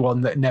that was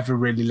one that never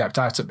really leapt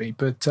out at me.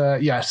 But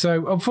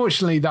so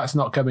unfortunately, that's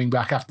not coming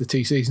back after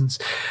 2 seasons.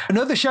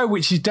 Another show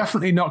which is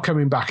definitely not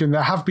coming back, and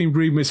there have been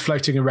rumours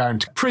floating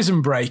around,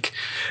 Prison Break.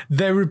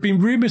 There have been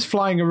rumours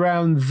flying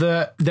around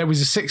that there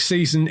was a 6th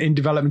season in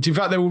development. In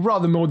fact, there were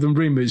rather more than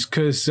rumours,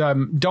 because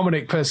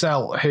Dominic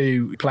Purcell,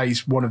 who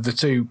plays one of the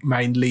 2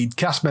 main lead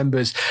cast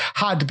members,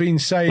 had been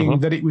saying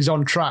that it was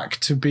on track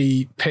to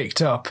be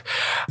picked up.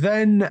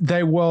 Then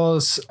there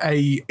was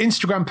a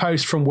Instagram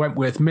post from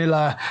Wentworth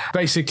Miller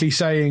basically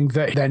saying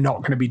that they're not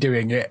going to be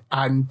doing it.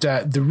 And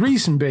the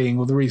reason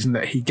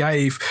that he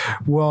gave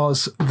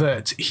was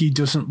that he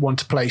doesn't want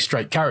to play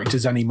straight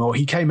characters anymore.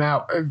 He came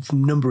out a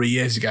number of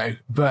years ago,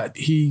 but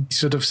he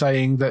sort of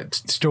saying that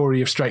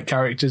story of straight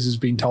characters has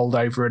been told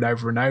over and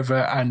over and over,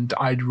 and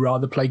I'd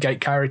rather play gay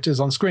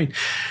characters on screen,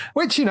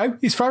 which,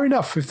 is fair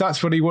enough if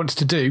that's what he wants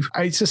to do.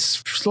 It's a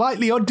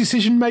slightly odd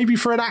decision maybe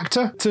for an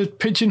actor to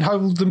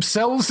pigeonhole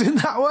themselves in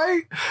that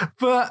way,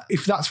 but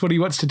if that's what he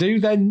wants to do,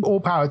 then all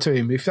power to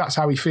him, if that's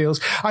how he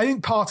feels. I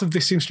think part of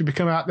this seems to be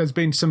coming out, there's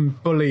been some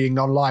bullying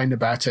online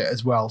about it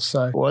as well.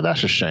 So, well,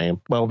 that's a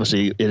shame. Well,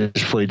 obviously it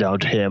is fully down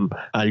to him,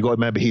 and you got to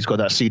remember he's got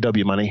that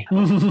CW money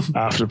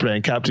after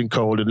playing Captain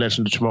Cold and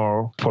Legend of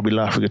Tomorrow, probably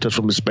laughing at us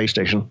from the space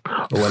station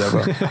or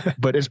whatever.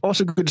 But it's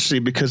also good to see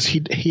because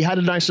he had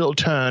a nice little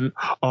turn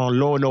on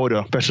Law and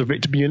Order Special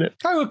Victim Unit,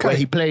 where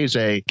he plays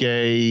a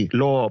gay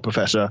law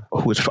professor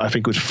who I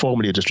think was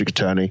formerly a district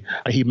attorney,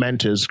 and he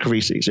mentors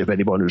Carisi. So if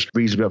anyone who's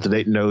reasonably up to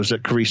date knows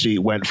that Carisi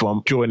went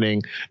from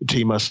joining the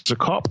team as a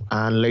cop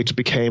and later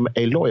became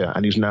a lawyer,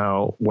 and he's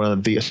now one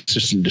of the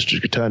assistant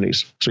district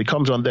attorneys. So he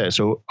comes on there.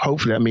 So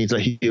hopefully that means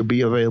that he'll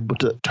be available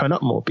to turn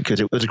up more, because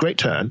it was a great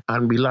turn,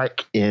 and we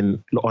like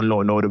on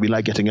Law and Order, we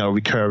like getting our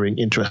recurring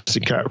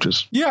interesting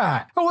characters.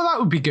 Yeah. Oh, well, that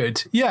would be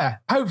good. Yeah.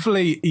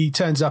 Hopefully he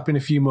turns up in a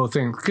few more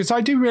things, because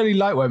I do really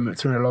like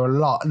Wentworth Miller a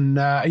lot, and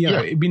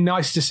it'd be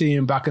nice to see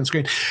him back on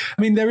screen.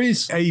 I mean, there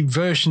is a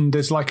version.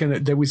 There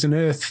was an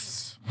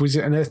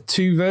Earth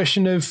 2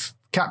 version of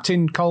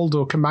Captain Cold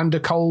or Commander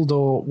Cold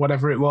or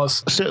whatever it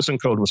was. Citizen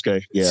Cold was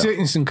gay. Yeah.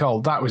 Citizen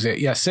Cold, that was it.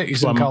 Yeah,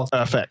 Citizen Cold.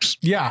 FX.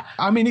 Yeah.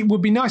 I mean, it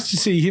would be nice to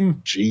see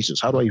him. Jesus,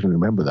 how do I even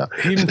remember that?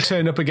 Him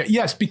turn up again.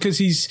 Yes,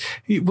 because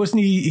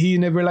wasn't he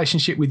in a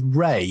relationship with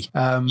Ray?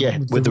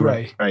 With the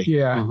Ray.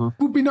 Yeah. Mm-hmm.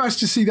 It would be nice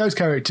to see those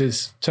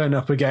characters turn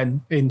up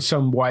again in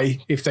some way.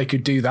 If they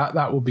could do that,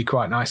 that would be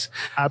quite nice.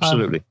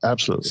 Absolutely.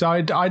 Absolutely. So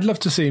I'd love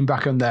to see him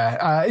back on there.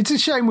 It's a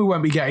shame we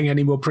won't be getting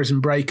any more Prison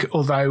Break,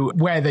 although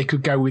where they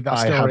could go with that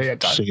story.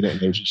 Seen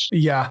it in ages.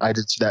 Yeah, I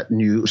did that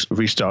new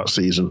restart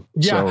season.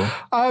 Yeah,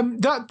 so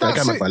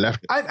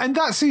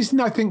that season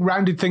I think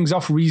rounded things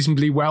off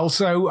reasonably well.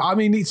 So I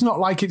mean, it's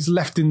not like it's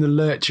left in the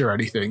lurch or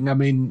anything. I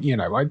mean,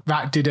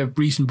 that did a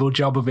reasonable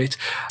job of it.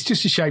 It's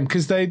just a shame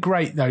because they're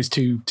great, those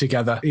 2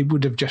 together. It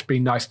would have just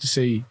been nice to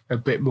see a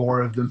bit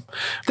more of them.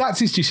 That's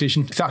his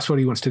decision. If that's what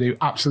he wants to do,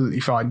 absolutely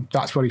fine.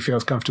 That's what he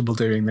feels comfortable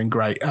doing, then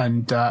great.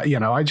 And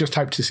I just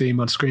hope to see him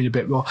on screen a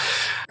bit more.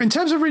 In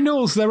terms of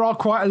renewals, there are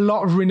quite a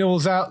lot of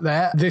renewals out there.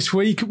 there this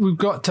week. We've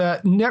got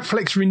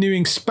Netflix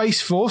renewing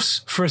Space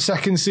Force for a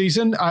second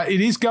season.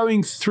 It is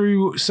going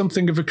through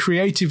something of a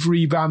creative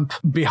revamp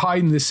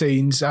behind the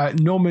scenes.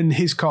 Norman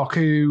Hiscock,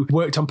 who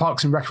worked on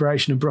Parks and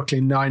Recreation and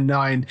Brooklyn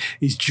Nine-Nine,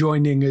 is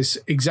joining as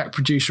exec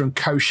producer and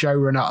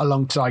co-showrunner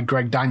alongside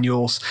Greg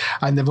Daniels.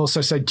 And they've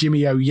also said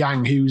Jimmy O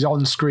Yang, who's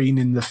on screen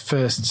in the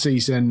first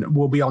season,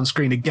 will be on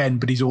screen again,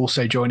 but he's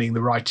also joining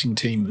the writing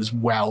team as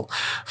well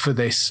for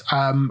this.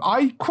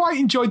 I quite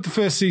enjoyed the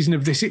first season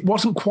of this. It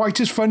wasn't quite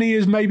as funny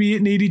as maybe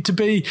it needed to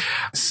be.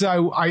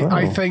 So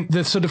I think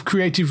the sort of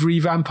creative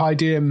revamp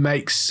idea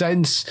makes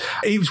sense.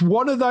 It was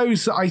one of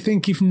those that I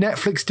think if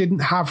Netflix didn't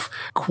have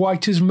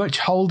quite as much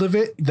hold of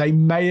it, they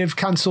may have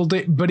cancelled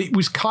it. But it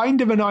was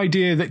kind of an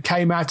idea that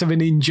came out of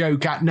an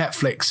in-joke at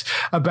Netflix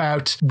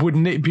about,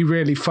 wouldn't it be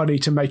really funny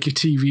to make a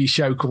TV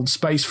show called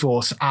Space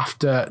Force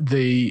after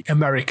the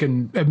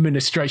American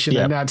administration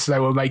announced they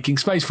were making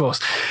Space Force?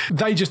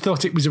 They just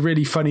thought it was a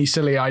really funny,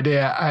 silly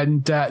idea.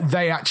 And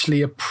they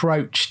actually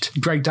approached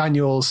Greg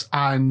Daniels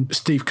and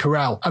Steve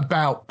Carell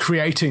about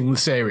creating the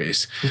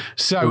series.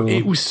 So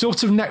it was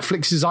sort of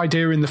Netflix's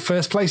idea in the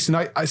first place.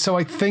 And so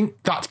I think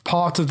that's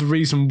part of the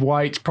reason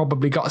why it's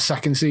probably got a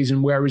second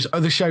season, whereas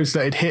other shows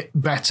that had hit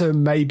better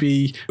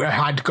maybe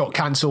had got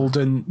cancelled,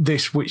 and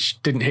this,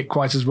 which didn't hit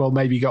quite as well,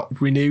 maybe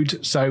got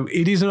renewed. So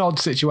it is an odd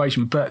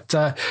situation, but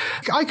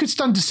I could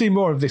stand to see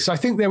more of this. I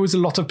think there was a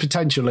lot of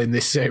potential in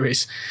this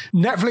series.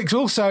 Netflix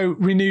also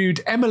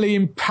renewed Emily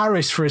in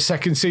Paris for a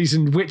second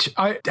season, which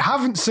I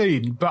haven't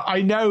seen, but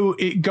I know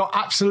it got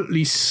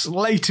absolutely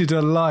slated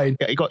online.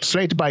 Yeah, it got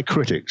slated by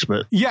critics,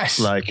 but yes,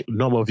 like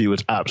normal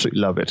viewers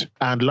absolutely love it.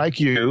 And like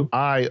you,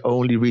 I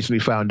only recently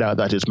found out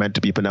that it's meant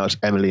to be pronounced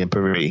Emily in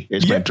Paris.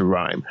 It's meant to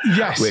rhyme.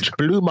 Yes. Which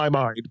blew my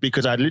mind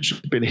because I'd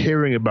literally been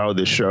hearing about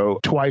this show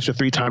twice or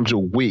three times a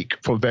week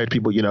from various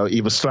people, you know,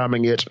 either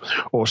slamming it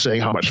or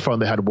saying how much fun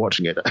they had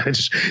watching it. And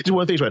it's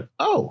one of the things went,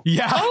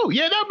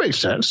 that makes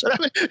sense. That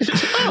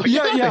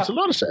makes a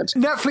lot of sense.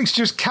 Netflix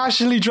just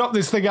casually dropped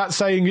this thing out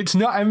saying it's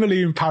not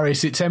Emily in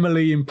Paris, it's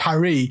Emily in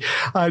Paris.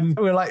 And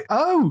we're like,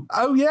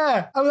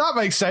 that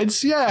makes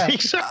sense. Yeah.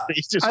 Exactly.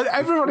 And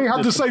everybody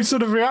had the same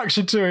sort of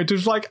reaction to it. It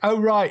was like, oh,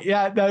 right.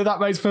 Yeah, no, that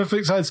makes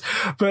perfect sense.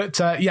 But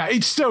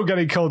it's still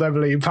getting called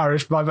Emily in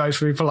Paris by most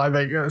people, I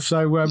think.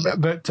 So,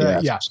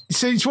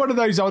 So it's one of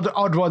those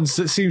odd ones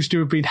that seems to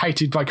have been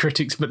hated by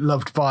critics, but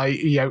loved by,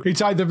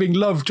 it's either being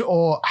loved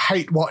or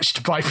hate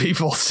watched by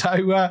people. So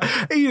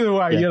either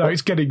way,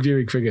 it's getting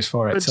viewing figures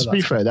for it. But to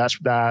be fair,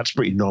 that's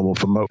pretty normal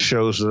for most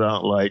shows that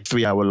aren't like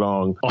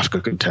 3-hour-long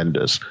Oscar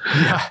contenders.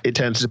 Yeah. It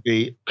tends to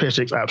be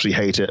critics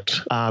absolutely hate it.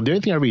 The only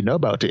thing I really know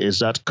about it is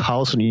that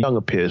Carlson Young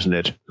appears in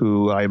it,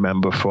 who I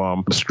remember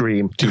from the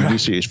Scream TV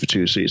series for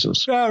 2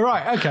 seasons. Oh,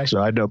 right. Okay. So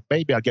I know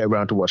maybe I'll get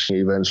around to watching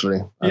it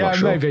eventually.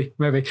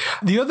 Maybe.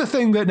 The other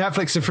thing that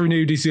Netflix have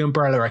renewed is the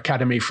Umbrella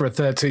Academy for a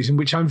third season,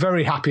 which I'm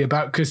very happy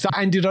about because that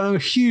ended on a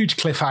huge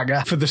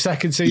cliffhanger for the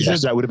second season.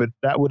 Yes, that would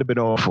have been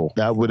awful.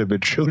 That would have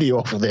been truly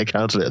awful if they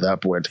cancelled it at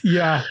that point.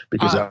 Yeah.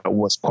 Because that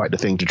was quite the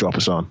thing to drop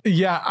us on.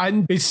 Yeah,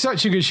 and it's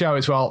such a good show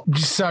as well.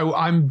 So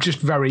I'm just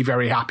very,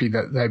 very happy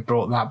that they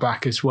brought that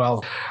back as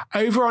well.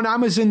 Over on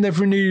Amazon, they've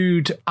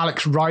renewed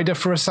Alex Rider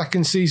for a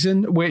second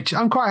season, which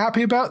I'm quite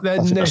happy about.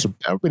 I'm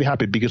really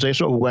happy because they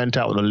sort of went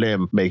out on a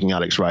limb making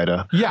Alex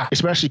Rider. Yeah.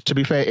 Especially, to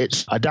be fair,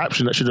 it's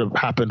adaptation that should have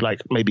happened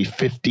like maybe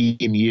 15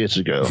 years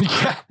ago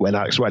when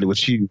Alex Rider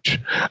was huge.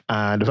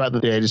 And the fact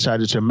that they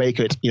decided to make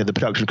it, the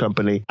production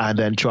company, and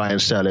then try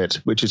and sell it,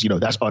 which is,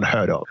 that's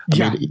unheard of.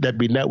 I mean, there'd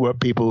be network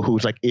people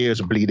whose like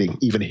ears are bleeding,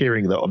 even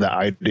hearing of that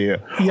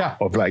idea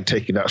of like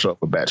taking that sort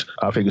of a bet.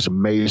 I think it's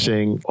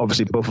amazing.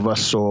 Obviously, both of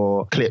us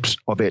saw clips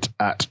of it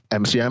at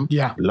MCM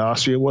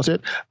last year, was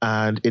it?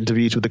 And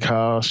interviews with the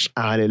cast,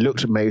 and it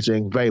looked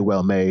amazing, very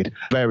well made,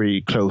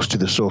 very close to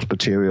the source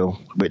material,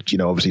 which,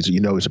 obviously,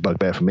 is a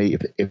bugbear for me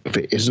if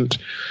it isn't.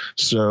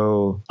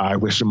 So I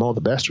wish them all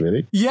the best,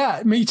 really.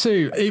 Yeah, me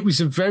too. It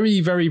was a very,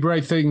 very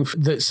brave thing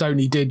that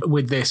Sony did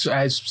with this,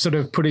 as sort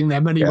of putting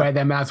their money where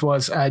their mouth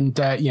was. And,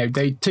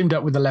 they teamed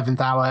up with 11th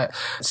Hour.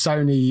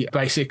 Sony,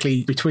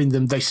 basically, between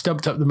them, they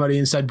stumped up the money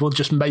and said, we'll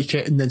just make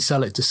it and then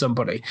sell it to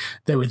somebody.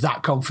 They were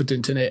that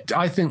confident in it.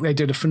 I think they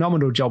did a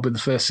phenomenal job with the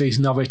first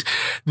season of it.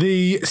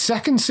 The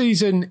second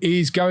season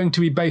is going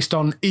to be based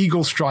on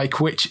Eagle Strike,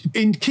 which,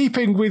 in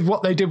keeping with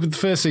what they did with the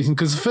first season,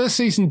 because the first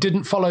season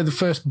didn't follow the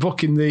first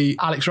book in the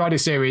Alex Rider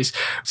series,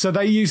 so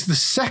they used the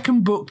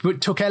second book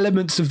but took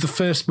elements of the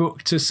first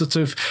book to sort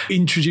of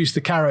introduce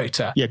the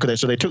character. Yeah,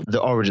 so they took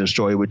the origin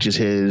story, which is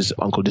his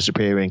uncle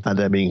disappearing and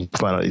then being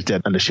found out he's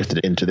dead, and they shifted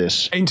it into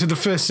the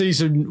first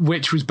season,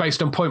 which was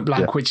based on Point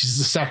Blank, which is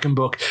the second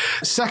book.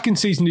 Second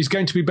season is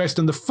going to be based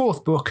on the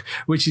fourth book,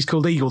 which is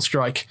called Eagle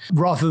Strike,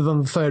 rather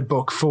than the third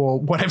book for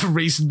whatever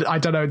reason. I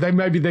don't know.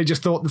 Maybe they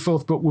just thought the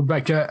fourth book would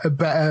make a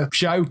better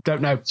show.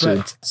 Don't know.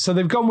 But so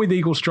they've gone with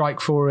Eagle Strike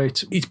for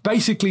it. It's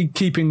basically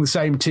keeping the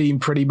same team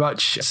pretty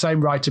much,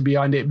 same writer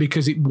behind it,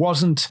 because it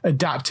wasn't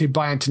adapted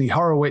by Anthony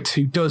Horowitz,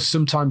 who does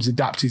sometimes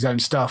adapt his own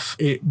stuff.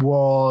 It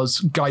was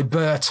Guy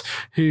Burt,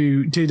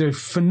 who did a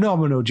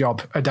phenomenal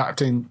job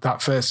adapting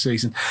that first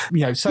first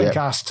season. Same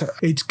cast.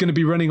 It's going to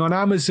be running on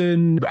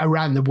Amazon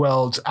around the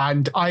world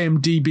and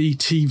IMDb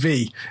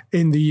TV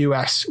in the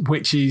US,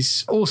 which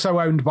is also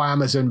owned by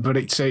Amazon, but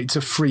it's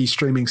a free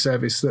streaming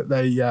service that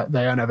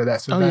they own over there.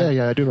 So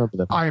I do remember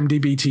that.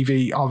 IMDb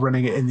TV are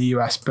running it in the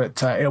US,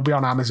 but it'll be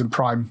on Amazon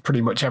Prime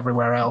pretty much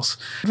everywhere else.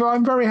 So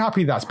I'm very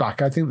happy that's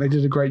back. I think they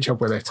did a great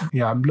job with it.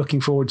 Yeah, I'm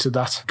looking forward to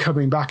that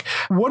coming back.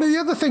 One of the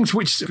other things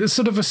which is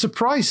sort of a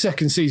surprise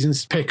second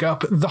season's pick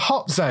up, The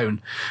Hot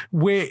Zone,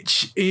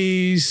 which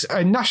is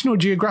a National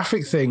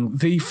Geographic thing.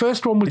 The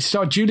first one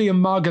starred Julian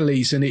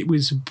Margulies, and it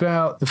was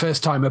about the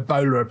first time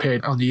Ebola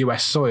appeared on the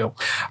US soil.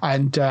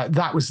 And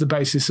that was the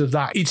basis of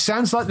that. It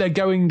sounds like they're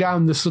going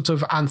down the sort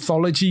of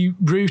anthology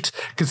route,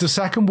 because the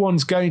second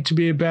one's going to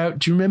be about,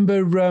 do you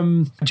remember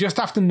just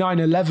after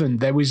 9/11,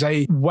 there was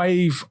a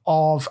wave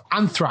of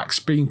anthrax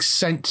being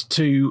sent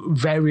to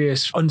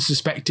various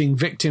unsuspecting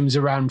victims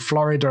around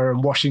Florida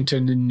and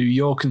Washington and New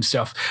York and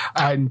stuff.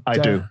 And I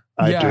do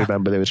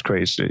remember. It was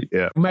crazy.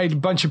 Yeah. Made a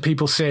bunch of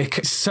people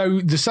sick.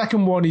 So the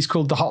second one is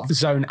called The Hot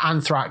Zone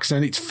Anthrax,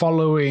 and it's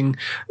following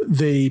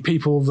the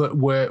people that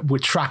were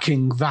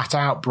tracking that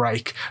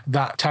outbreak,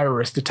 that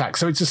terrorist attack.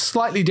 So it's a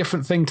slightly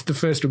different thing to the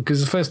first one,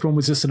 because the first one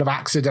was a sort of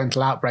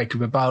accidental outbreak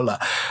of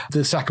Ebola.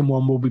 The second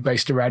one will be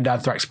based around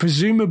anthrax.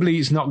 Presumably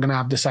it's not going to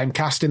have the same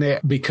cast in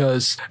it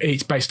because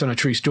it's based on a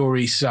true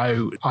story.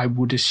 So I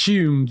would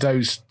assume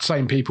those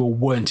same people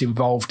weren't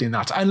involved in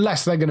that,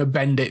 unless they're going to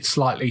bend it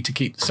slightly to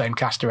keep the same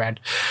cast around.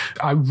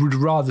 I would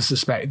rather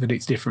suspect that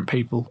it's different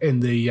people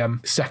in the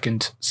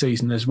second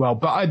season as well.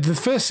 But the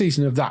first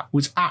season of that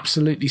was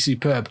absolutely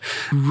superb.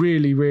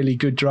 Really, really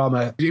good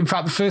drama. In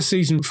fact, the first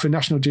season for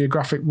National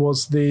Geographic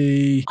was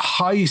the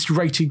highest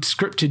rated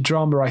scripted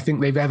drama I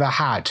think they've ever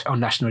had on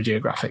National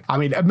Geographic. I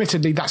mean,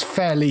 admittedly, that's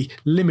fairly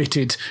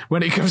limited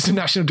when it comes to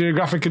National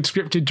Geographic and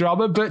scripted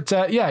drama. But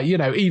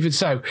even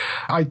so,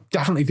 I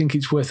definitely think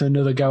it's worth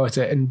another go at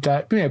it. And,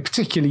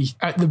 particularly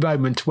at the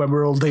moment when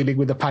we're all dealing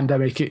with a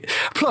pandemic.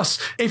 Plus,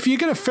 if you're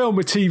going to film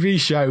a TV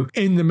show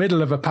in the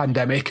middle of a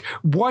pandemic,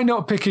 why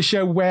not pick a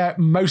show where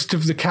most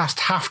of the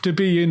cast have to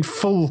be in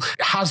full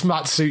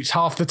hazmat suits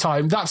half the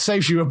time? That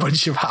saves you a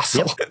bunch of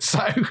hassle. Yep.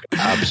 So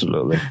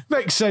absolutely.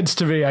 Makes sense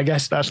to me, I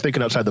guess. That's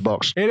thinking outside the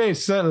box. It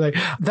is, certainly.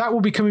 That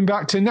will be coming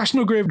back to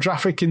National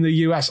Geographic in the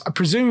US.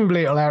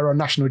 Presumably it'll air on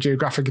National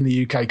Geographic in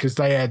the UK because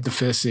they aired the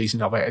first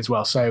season of it as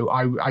well. So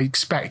I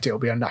expect it'll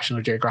be on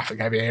National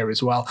Geographic over here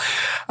as well.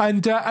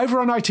 And over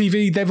on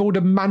ITV, they've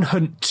ordered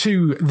Manhunt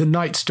 2, The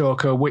Night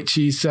Stalker, which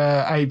is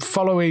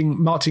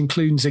following Martin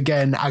Clunes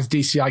again as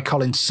DCI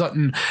Colin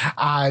Sutton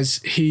as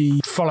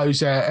he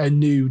follows a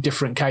new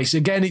different case.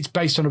 Again, it's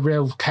based on a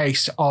real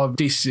case of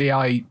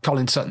DCI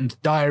Colin Sutton's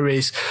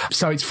diaries,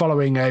 so it's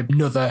following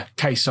another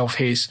case of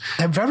his.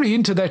 They're very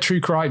into their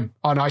true crime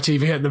on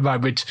ITV at the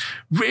moment.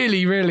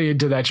 Really, really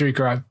into their true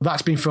crime.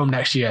 That's been filmed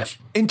next year.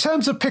 In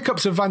terms of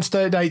pickups, advanced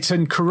dates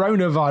and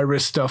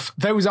coronavirus stuff,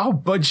 there was a whole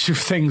bunch of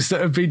things that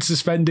have been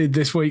suspended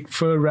this week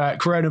for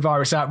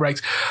coronavirus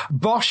outbreaks.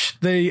 Bosch,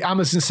 the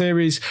Amazon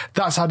series,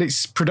 that's had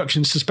its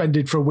production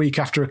suspended for a week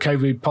after a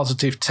COVID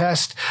positive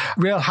test.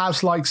 Real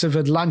Housewives of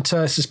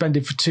Atlanta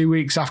suspended for 2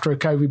 weeks after a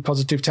COVID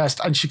positive test.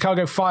 And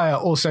Chicago Fire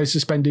also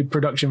suspended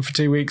production for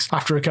 2 weeks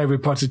after a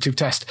COVID positive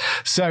test.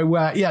 So,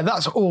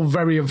 that's all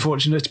very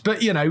unfortunate.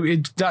 But,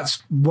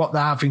 that's what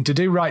they're having to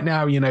do right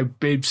now.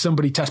 If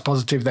somebody tests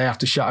positive, they have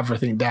to shut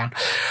everything down.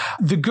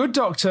 The Good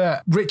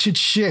Doctor, Richard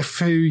Schiff,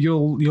 who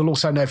you'll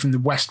also know from The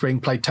West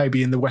Wing, played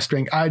Toby in The West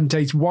Wing, and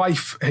his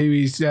wife, who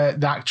is the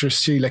actress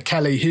Sheila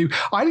Kelly, who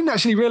I didn't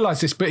actually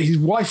realise this, but his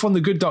wife on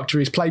The Good Doctor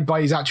is played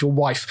by his actual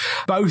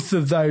wife. Both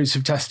of those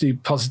have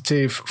tested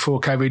positive for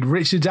COVID.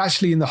 Richard's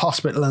actually in the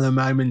hospital at the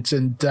moment,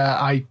 and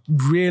I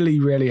really,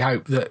 really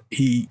hope that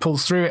he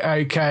pulls through it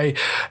okay.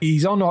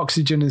 He's on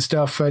oxygen and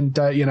stuff, and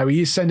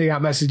he is sending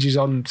out messages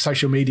on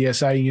social media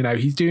saying,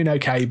 he's doing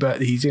okay, but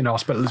he's in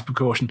hospital as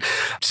precaution.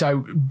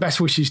 So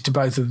best wishes to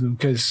both of them,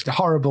 because the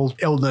horrible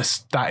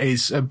illness that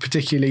is,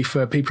 particularly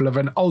for people of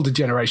an older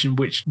generation,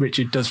 which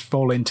Richard does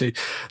fall into.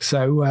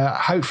 So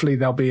hopefully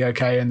they'll be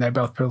okay and they'll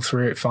both pull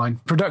through it fine.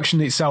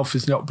 Production itself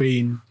has not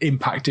been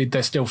impacted.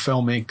 They're still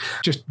filming.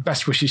 Just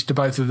best wishes to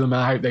both of them.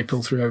 I hope they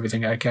pull through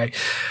everything okay.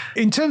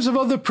 In terms of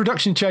other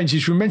production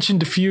changes, we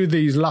mentioned a few of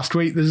these last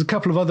week. There's a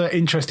couple of other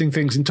interesting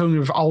things in terms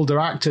of older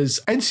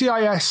actors.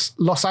 NCIS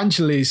Los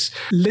Angeles,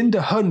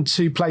 Linda Hunt,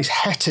 who plays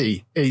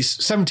Hetty, is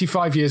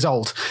 75 years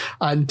old,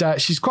 and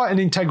she's quite an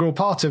integral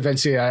part of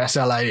NCIS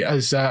LA.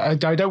 As I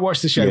don't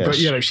watch the show, yes,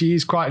 but she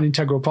is quite an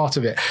integral part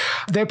of it.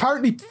 They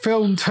apparently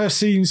filmed her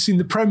scenes in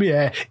the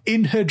premiere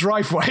in her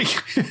driveway,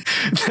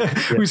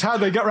 was how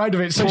they got rid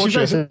of it. So for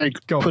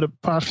the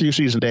past few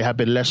seasons, they have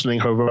been lessening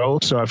her role.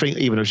 So I think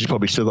even though she's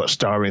probably still got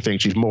starring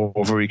things, she's more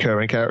of a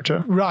recurring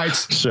character. Right.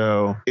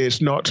 So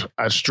it's not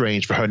as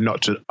strange for her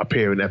not to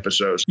appear in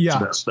episodes.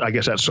 Yeah. So I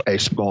guess that's a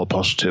small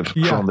positive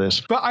from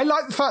this. But I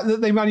like the fact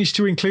that they managed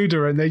to include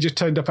her and they just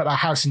turned up at her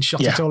house and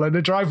shot it all in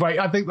the driveway.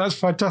 I think that's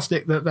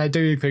fantastic that they're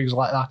doing things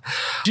like that.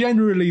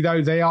 Generally,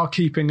 though, they are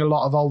keeping a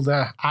lot of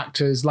older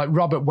actors. Like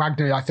Rob Robert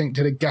Wagner, I think,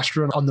 did a guest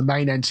run on the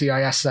main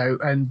NCIS, though,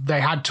 and they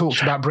had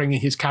talked about bringing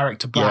his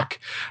character back,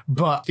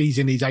 but he's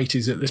in his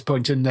 80s at this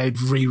point, and they've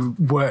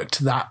reworked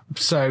that.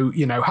 So,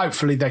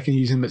 hopefully they can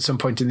use him at some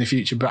point in the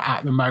future, but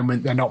at the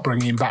moment they're not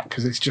bringing him back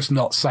because it's just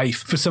not safe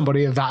for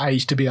somebody of that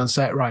age to be on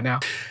set right now.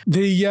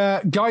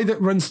 The guy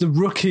that runs The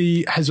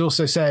Rookie has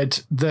also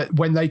said that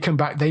when they come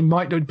back, they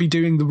might not be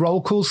doing the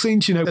roll call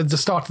scenes, at the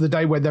start of the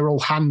day where they're all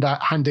handing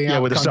out. Yeah,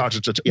 with the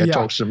sergeant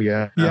talks to them,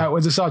 Yeah,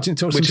 with the sergeant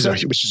talks to them.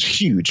 Which is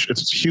huge.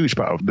 It's a huge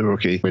part of The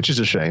Rookie, which is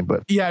a shame,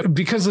 but... Yeah,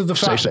 because of the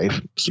fact... Stay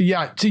safe.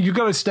 Yeah, so you've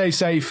got to stay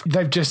safe.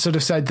 They've just sort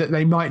of said that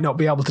they might not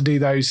be able to do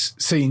those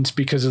scenes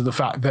because of the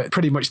fact that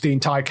pretty much the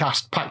entire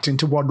cast packed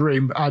into one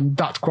room, and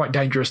that's quite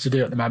dangerous to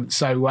do at the moment.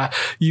 So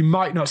you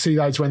might not see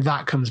those when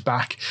that comes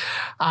back.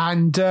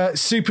 And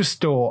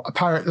Superstore,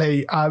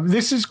 apparently,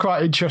 this is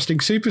quite interesting.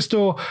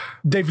 Superstore,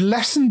 they've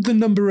lessened the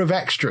number of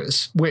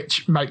extras,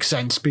 which makes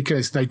sense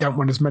because they don't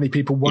want as many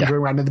people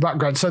wandering around in the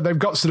background. So they've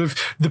got sort of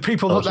the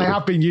people that they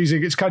have been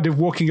using. It's kind of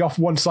walking off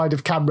one side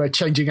of camera,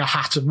 changing a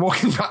hat and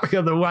walking back the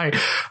other way.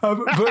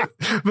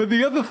 But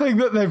the other thing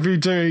that they've been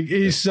doing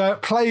is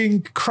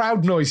playing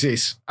crowd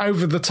noises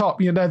over the top.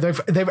 They've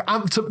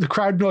amped up the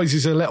crowd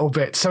noises a little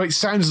bit. So it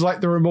sounds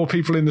like there are more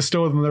people in the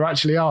store than there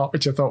actually are,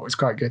 which I thought was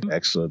quite good.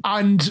 Excellent.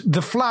 And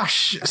The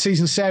Flash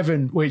season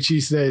 7, which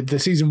is the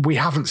season we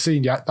haven't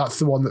seen yet, that's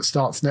the one that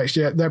starts next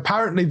year.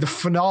 Apparently the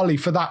finale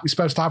for that is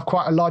supposed to have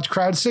quite a large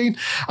crowd scene,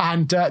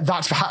 and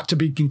that's had to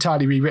be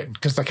entirely rewritten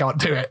because they can't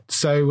do it.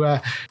 So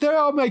they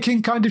are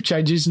making kind of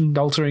changes and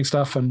altering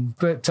stuff,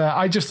 but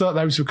I just thought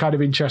those were kind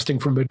of interesting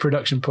from a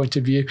production point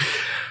of view.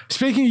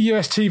 Speaking of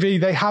US TV,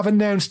 they have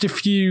announced a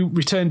few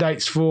return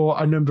dates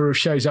for a number of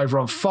shows over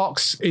on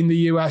Fox in the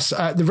US.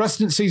 The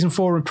Resident Season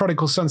 4 and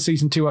Prodigal Son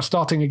Season 2 are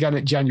starting again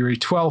at January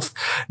 12th.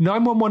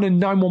 911 and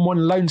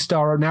 911 Lone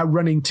Star are now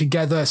running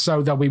together,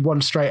 so they'll be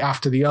one straight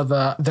after the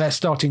other. They're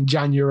starting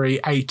January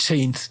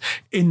 18th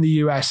in the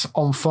US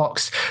on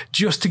Fox.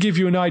 Just to give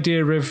you an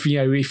idea of,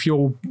 if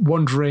you're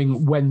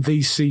wondering when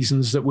these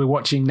seasons that we're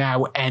watching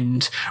now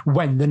end,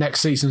 when the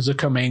next seasons are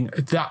coming,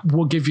 that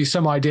will give you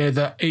some idea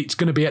that it's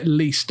going to be at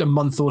least a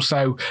month or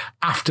so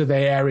after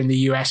they air in the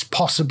US,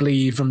 possibly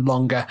even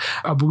longer.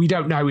 But we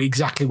don't know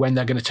exactly when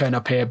they're going to turn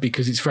up here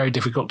because it's very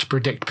difficult to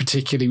predict,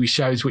 particularly with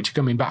shows which are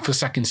coming back for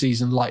second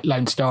season like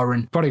Lone Star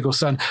and Prodigal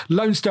Son.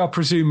 Lone Star,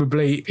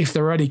 presumably, if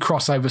there are any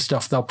crossover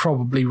stuff, they'll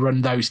probably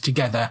run those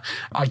together.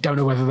 I don't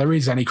know whether there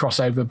is any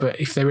crossover, but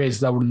if there is,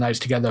 they'll run those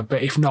together.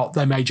 But if not,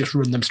 they may just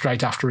run them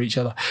straight after each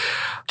other.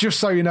 Just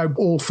so you know,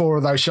 all 4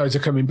 of those shows are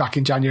coming back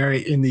in January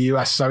in the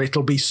US, so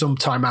it'll be some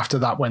time after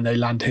that when they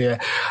land here.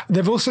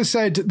 They've also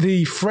said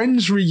the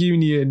Friends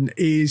reunion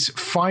is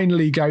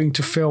finally going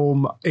to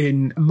film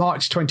in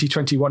March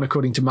 2021,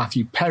 according to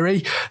Matthew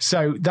Perry.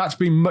 So that's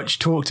been much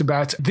talked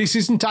about. This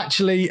isn't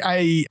actually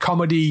a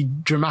comedy,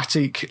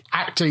 dramatic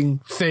acting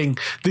thing.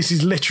 This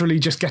is literally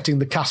just getting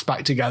the cast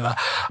back together.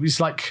 It was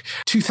like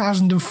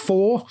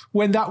 2004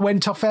 when that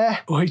went off air,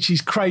 which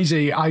is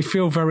crazy. I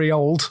feel very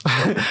old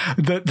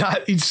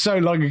that it's so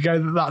long ago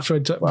that's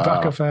went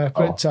back off air.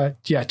 But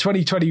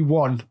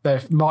 2021,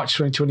 March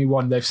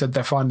 2021, they've said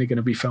they're finally going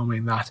to be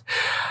filming that.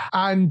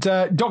 And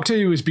Doctor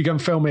Who has begun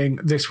filming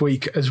this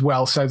week as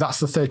well. So that's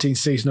the 13th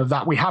season of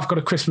that. We have got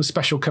a Christmas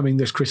special coming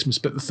this Christmas,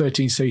 but the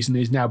 13th season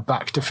is now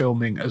back to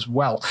filming as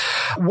well.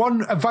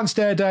 One advanced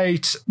air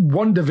date,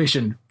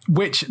 WandaVision,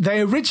 which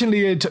they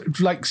originally had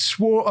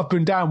swore up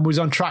and down was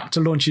on track to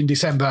launch in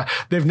December.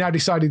 They've now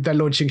decided they're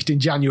launching it in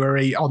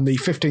January, on the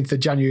 15th of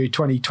January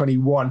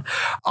 2021.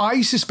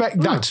 I suspect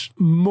that's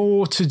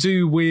more to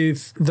do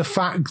with the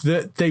fact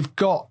that they've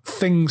got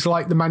things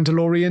like The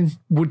Mandalorian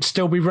would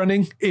still be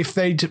running if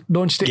they'd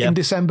launched it in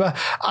December.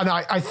 And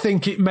I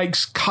think it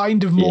makes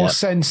kind of more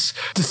sense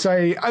to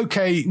say,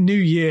 okay, new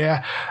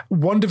year,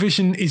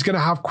 WandaVision is going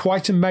to have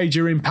quite a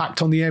major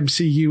impact on the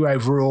MCU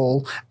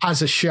overall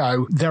as a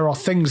show. There are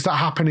things that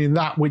happen in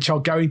that which are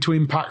going to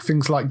impact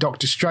things like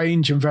Doctor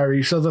Strange and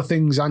various other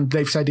things, and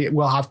they've said it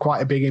will have quite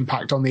a big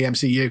impact on the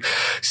MCU.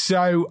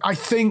 So I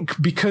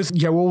think because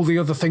all the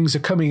other things are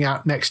coming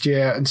out next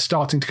year and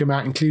starting to come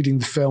out, including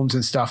the films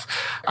and stuff,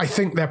 I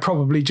think they're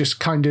probably just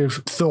kind of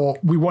thought,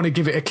 we want to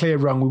give it a clear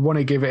run, we want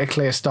to give it a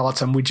clear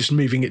start, and we're just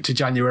moving it to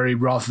January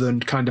rather than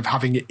kind of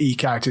having it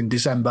eke out in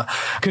December,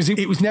 because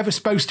it was never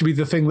supposed to be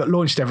the thing that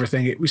launched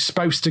everything. It was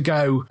supposed to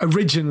go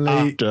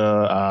originally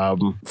after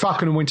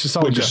Falcon and Winter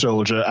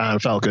Soldier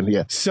and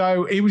Falcon,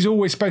 So it was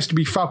always supposed to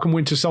be Falcon,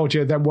 Winter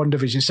Soldier, then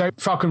WandaVision. So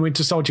Falcon,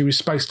 Winter Soldier was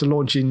supposed to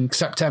launch in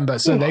September,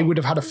 so they would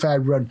have had a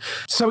fair run.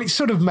 So it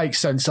sort of makes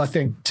sense, I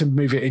think, to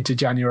move it into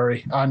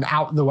January and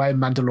out of the way of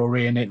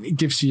Mandalorian. It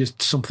gives you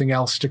something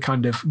else to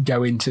kind of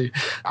go into.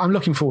 I'm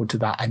looking forward to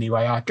that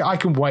anyway. I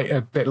can wait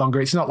a bit longer.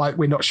 It's not like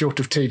we're not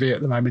short of TV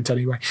at the moment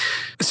anyway.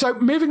 So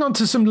moving on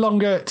to some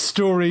longer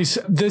stories,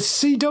 the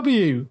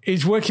CW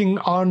is working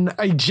on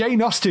a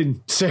Jane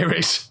Austen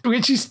series,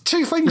 which is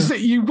 2 things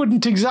that you wouldn't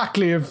wouldn't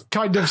exactly have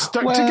kind of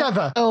stuck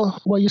together.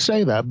 Well, you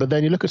say that, but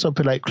then you look at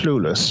something like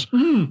Clueless,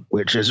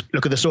 which is,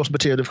 look at the source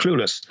material of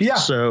Clueless. Yeah.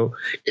 So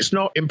it's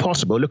not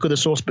impossible. Look at the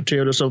source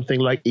material of something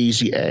like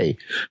Easy A.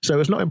 So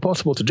it's not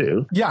impossible to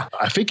do. Yeah.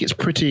 I think it's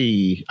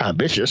pretty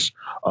ambitious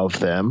of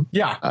them.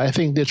 Yeah. I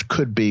think this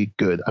could be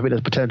good. I think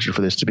there's potential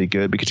for this to be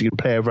good because you can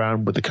play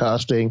around with the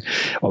casting.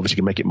 Obviously, you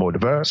can make it more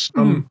diverse.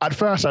 At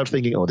first, I was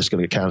thinking, this is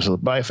going to get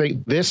cancelled. But I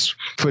think this,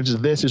 for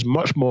instance, this is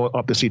much more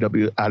up the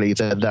CW alley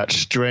than that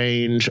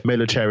strange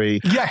military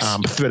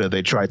thriller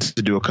they tried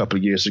to do a couple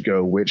of years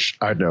ago, which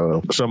I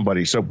know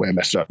somebody somewhere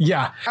messed up.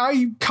 Yeah,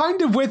 I'm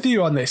kind of with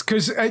you on this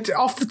because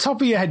off the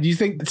top of your head, you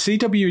think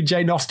CW and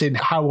Jane Austen,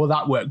 how will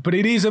that work? But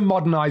it is a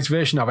modernized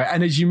version of it.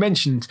 And as you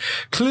mentioned,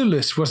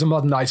 Clueless was a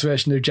modernized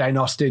version of Jane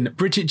Austen.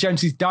 Bridget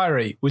Jones's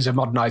Diary was a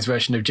modernized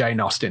version of Jane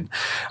Austen.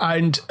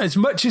 And as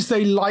much as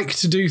they like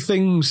to do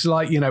things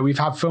like, we've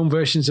had film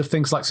versions of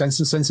things like Sense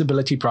and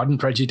Sensibility, Pride and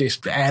Prejudice,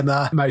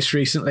 Emma, most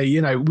recently,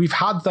 we've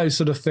had those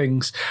sort of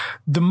things.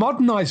 The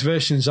modernized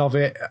versions of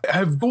it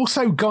have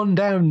also gone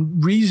down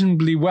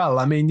reasonably well.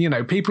 I mean,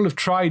 people have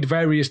tried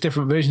various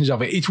different versions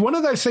of it. It's one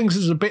of those things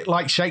that's a bit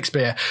like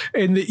Shakespeare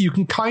in that you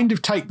can kind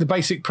of take the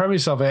basic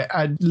premise of it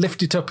and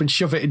lift it up and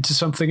shove it into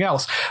something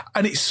else.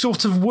 And it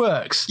sort of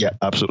works. Yeah,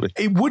 absolutely.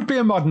 It would be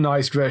a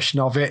modernized version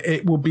of it.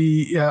 It will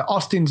be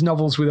Austen's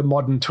novels with a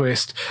modern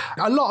twist.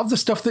 A lot of the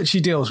stuff that she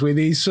deals with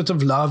is sort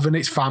of love and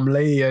it's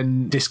family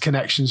and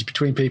disconnections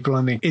between people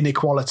and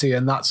inequality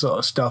and that sort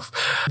of stuff.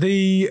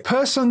 The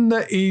person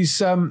that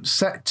is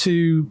set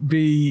to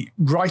be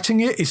writing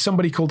it is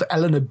somebody called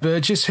Eleanor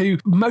Burgess, who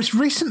most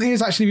recently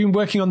has actually been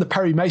working on the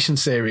Perry Mason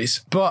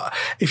series. But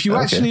if you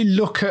actually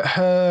look at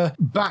her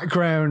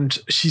background,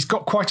 she's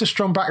got quite a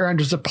strong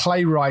background as a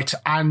playwright,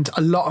 and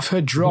a lot of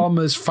her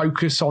dramas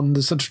focus on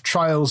the sort of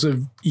trials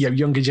of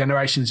younger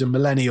generations and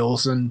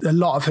millennials, and a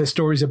lot of her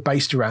stories are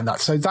based around that.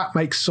 So that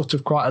makes sort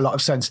of quite a lot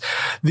of sense.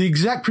 The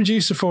exec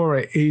producer for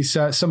it is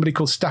somebody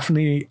called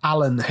Stephanie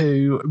Allen,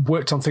 who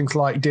worked on things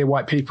like Dear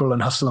White People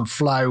and Hustle and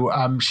Flow.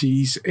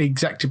 She's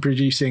executive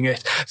producing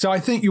it. So I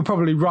think you're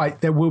probably right.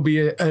 There will be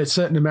a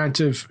certain amount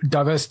of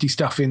diversity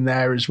stuff in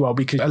there as well,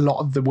 because a lot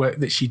of the work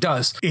that she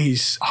does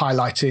is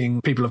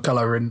highlighting people of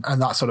colour and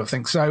that sort of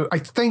thing. So I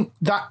think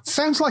that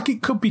sounds like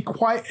it could be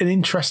quite an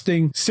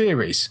interesting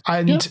series.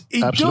 And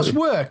it does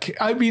work.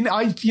 I mean,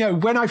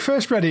 when I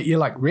first read it, you're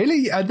like,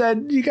 really? And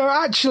then you go,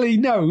 actually,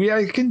 no.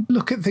 You can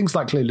look at things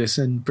like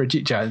Clueless and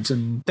Bridget Jones,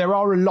 and there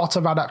are a lot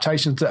of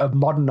adaptations that have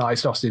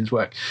modernised Austen's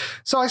work.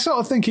 So I sort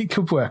of think it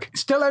could work.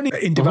 It's still only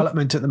in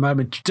development at the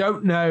moment.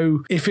 Don't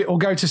know if it will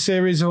go to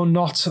series or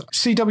not.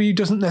 CW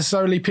doesn't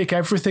necessarily pick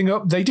everything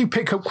up. They do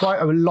pick up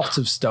quite a lot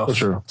of stuff.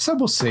 Sure. So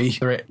we'll see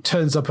whether it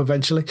turns up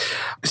eventually.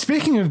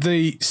 Speaking of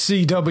the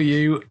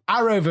CW,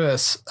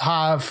 Arrowverse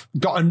have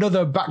got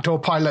another backdoor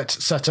pilot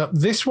set up.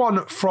 This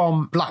one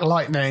from Black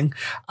Lightning,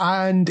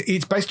 and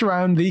it's based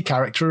around the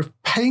character of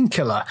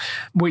Painkiller,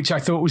 which I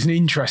thought was an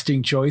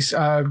interesting choice.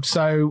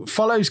 So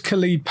follows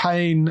Khalid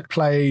Payne,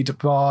 played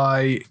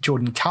by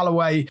Jordan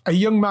Calloway, a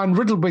young man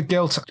riddled with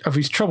guilt of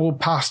his troubled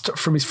past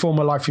from his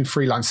former life in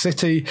Freelance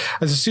City.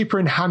 As a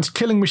super-enhanced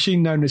killing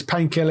machine known as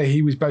Painkiller,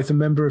 he was both a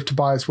member of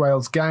Tobias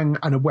Whale's gang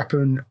and a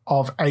weapon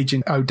of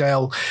Agent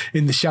O'Dell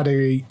in the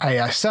shadowy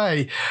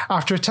ASA.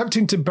 After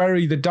attempting to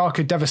bury the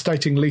darker,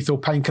 devastating, lethal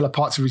Painkiller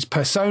parts of his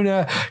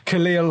persona,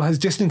 Khalil has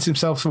distanced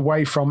himself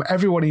away from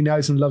everyone he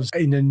knows and loves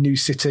in a new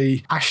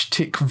city,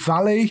 Ashtik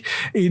Valley,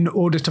 in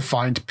order to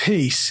find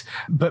peace.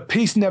 But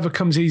peace never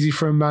comes easy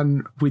for a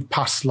man with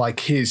past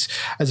like his.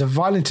 As a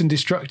violent and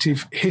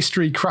destructive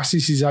history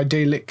crashes his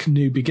idyllic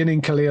new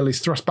beginning, Khalil is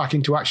thrust back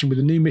into action with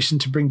a new mission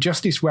to bring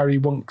justice where he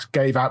once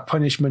gave out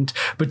punishment.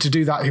 But to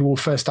do that, he will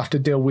first have to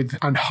deal with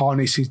and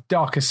harness his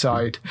darker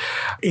side.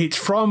 It's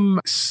from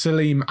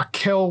Salim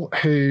Akil,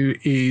 who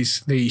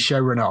is the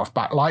showrunner of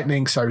Black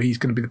Lightning, so he's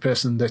going to be the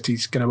person that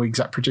he's going to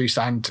exec produce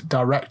and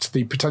direct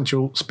the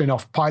potential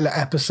spin-off pilot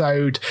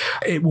episode.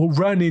 It will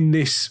run in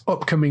this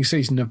upcoming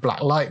season of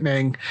Black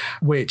Lightning,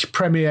 which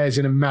premieres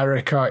in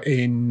America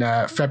in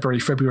February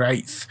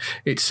 8th.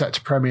 It's set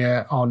to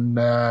premiere on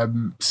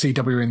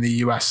CW in the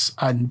US,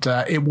 and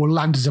it will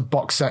land as a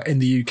box set in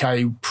the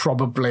UK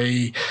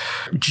probably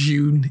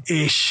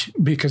June-ish,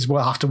 because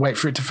we'll have to wait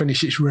for it to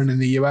finish its run in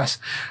the US.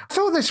 I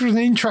thought this was an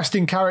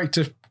interesting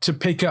character to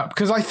pick up,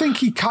 because I think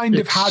he kind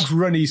of had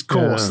run his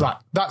course.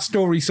 That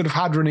story sort of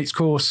had run its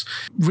course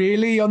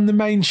really on the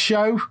main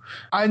show,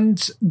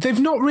 and they've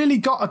not really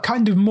got a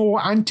kind of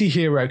more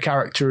anti-hero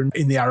character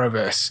in the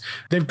Arrowverse.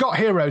 They've got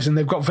heroes and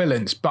they've got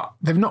villains, but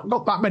they've not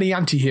got that many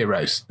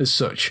anti-heroes as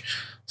such.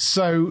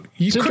 So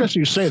it's interesting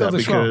you say that,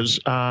 because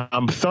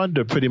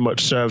Thunder pretty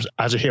much serves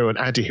as a hero and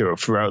anti-hero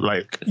throughout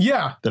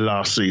the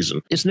last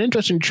season. It's an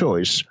interesting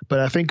choice,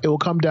 but I think it will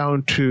come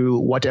down to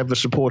whatever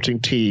supporting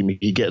team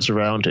he gets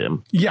around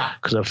him. Yeah.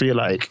 Because I feel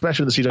like,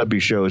 especially the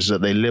CW shows,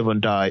 that they live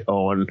and die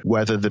on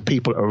whether the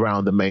people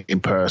around the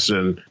main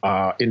person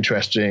are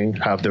interesting,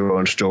 have their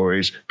own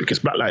stories, because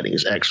Black Lightning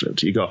is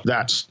excellent. You got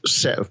that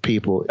set of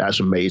people,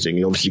 that's amazing.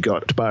 You obviously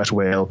got Tobias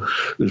Whale,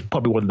 who's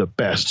probably one of the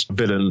best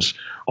villains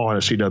on a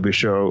CW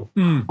show.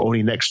 show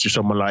only next to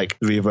someone like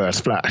Reverse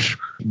Flash,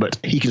 but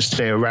he can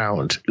stay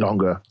around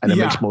longer, and it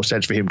makes more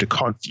sense for him to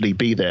constantly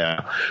be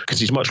there because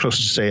he's much closer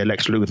to, say,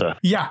 Lex Luthor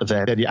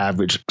than the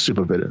average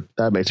supervillain.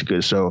 That makes it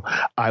good. So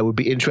I would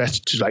be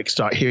interested to like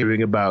start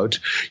hearing about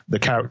the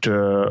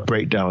character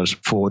breakdowns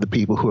for the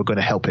people who are going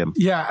to help him.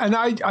 Yeah, and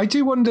I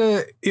do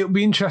wonder, it'll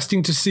be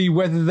interesting to see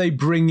whether they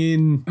bring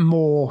in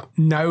more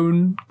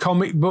known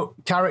comic book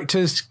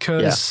characters,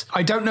 because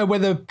I don't know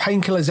whether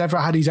Painkiller's ever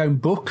had his own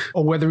book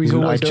or whether he's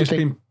always just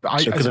been...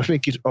 Because I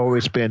think he's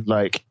always been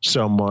like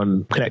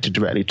someone connected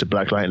directly to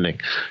Black Lightning.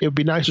 It would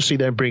be nice to see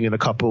them bring in a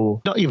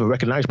couple, not even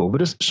recognizable, but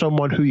just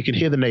someone who you can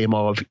hear the name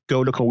of,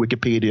 go look on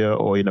Wikipedia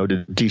or, you know,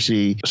 the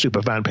DC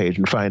super fan page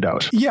and find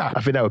out. Yeah.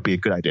 I think that would be a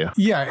good idea.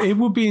 Yeah, it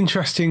would be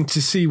interesting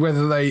to see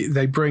whether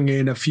they bring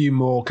in a few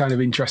more kind of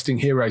interesting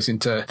heroes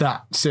into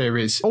that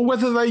series, or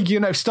whether they, you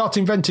know, start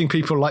inventing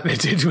people like they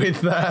did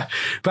with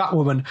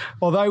Batwoman.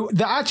 Although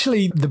the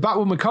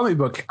Batwoman comic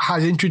book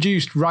has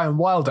introduced Ryan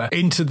Wilder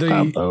into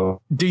the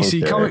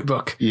DC comic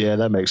book. Yeah,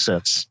 that makes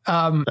sense.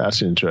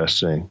 That's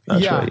interesting.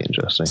 That's really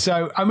interesting.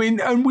 So, I mean,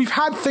 and we've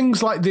had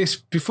things like this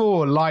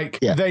before, like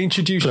they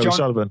introduced Chloe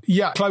Sullivan.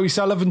 Yeah, Chloe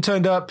Sullivan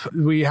turned up.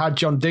 We had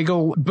John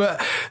Diggle.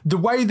 But the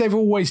way they've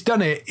always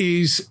done it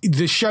is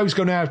the show's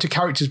gone out to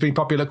characters being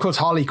popular. Of course,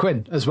 Harley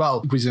Quinn as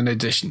well was an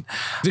addition.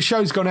 The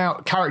show's gone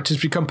out,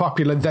 characters become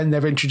popular, then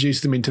they've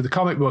introduced them into the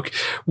comic book.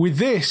 With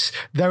this,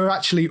 they've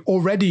actually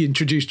already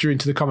introduced her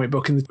into the comic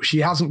book, and she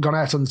hasn't gone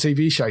out on the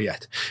TV show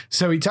yet.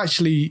 So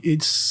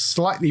it's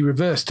slightly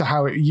reversed to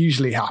how it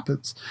usually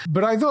happens.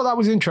 But I thought that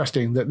was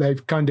interesting that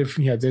they've kind of,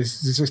 you know,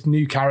 there's this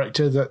new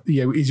character that,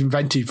 you know, is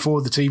invented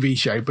for the TV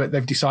show, but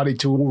they've decided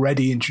to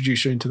already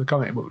introduce her into the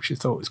comic book, which I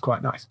thought was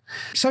quite nice.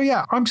 So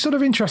yeah, I'm sort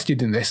of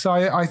interested in this.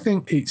 I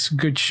think it's a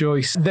good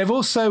choice. They've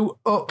also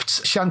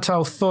upped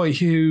Chantal Thoy,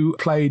 who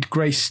played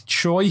Grace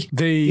Choi,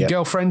 the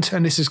girlfriend,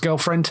 Anissa's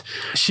girlfriend.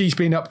 She's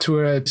been up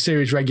to a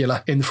series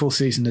regular in the full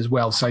season as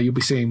well, so you'll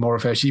be seeing more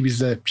of her. She was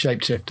the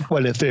shapeshifter.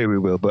 Well, in theory we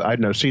will, but I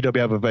don't know, CW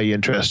have a very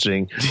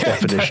interesting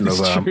definition of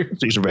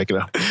season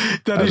regular.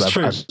 That is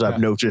true. As I've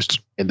noticed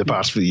in the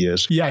past few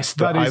years. Yes,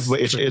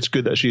 it's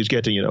good that she's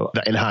getting, you know,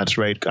 that enhanced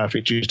rate. I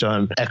think she's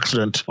done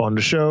excellent on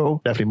the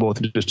show. Definitely more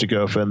than just a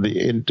girlfriend.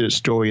 The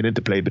story and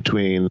interplay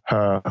between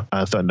her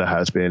and Thunder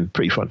has been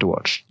pretty fun to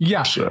watch.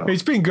 Yeah, so,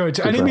 it's been good.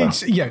 And it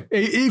means,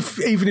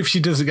 even if she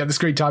doesn't get the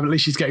screen time, at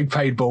least she's getting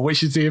paid more,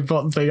 which is the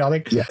important thing, I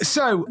think. Yeah.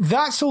 So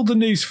that's all the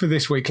news for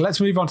this week.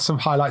 Let's move on to some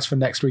highlights for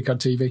next week on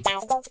TV.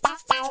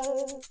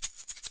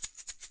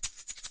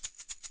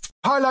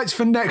 Highlights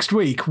for next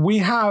week. We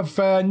have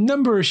a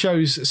number of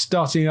shows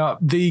starting up.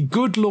 The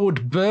Good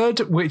Lord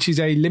Bird, which is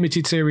a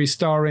limited series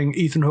starring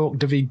Ethan Hawke,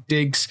 Daveed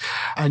Diggs,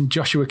 and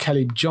Joshua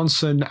Kelly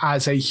Johnson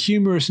as a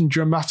humorous and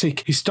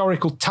dramatic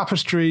historical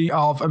tapestry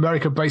of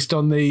America based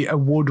on the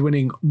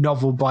award-winning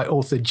novel by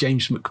author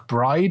James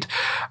McBride.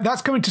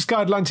 That's coming to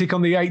Sky Atlantic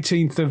on the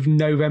 18th of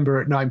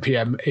November at 9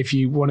 p.m. if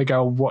you want to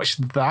go and watch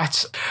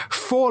that.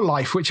 For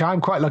Life, which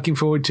I'm quite looking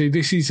forward to.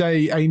 This is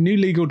a new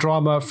legal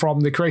drama from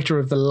the creator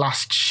of The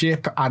Last Ship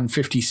and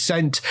 50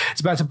 Cent.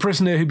 It's about a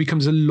prisoner who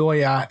becomes a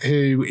lawyer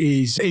who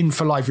is in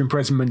for life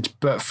imprisonment,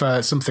 but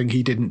for something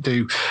he didn't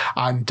do.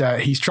 And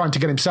he's trying to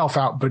get himself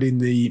out, but in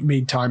the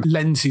meantime,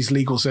 lends his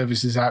legal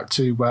services out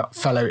to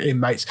fellow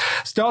inmates.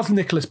 Stars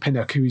Nicholas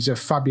Pinnock, who is a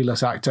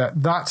fabulous actor.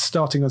 That's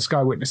starting on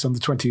Sky Witness on the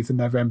 20th of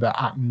November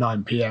at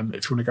 9 p.m.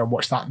 if you want to go and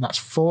watch that. And that's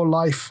For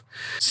Life.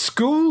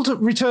 Schooled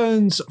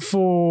returns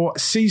for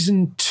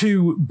season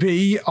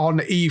 2B on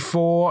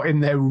E4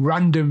 in their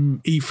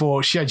random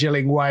E4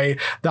 scheduling way.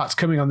 That's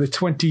coming on the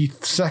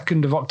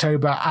 22nd of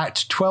October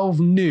at 12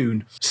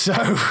 noon. So,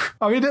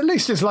 I mean, at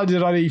least it's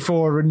landed on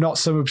E4 and not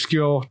some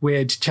obscure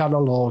weird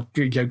channel or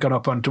gone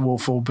up onto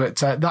Wolfall. But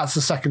that's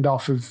the second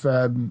half of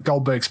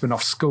Goldberg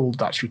spin-off Schooled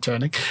that's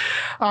returning.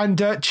 And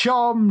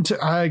Charmed,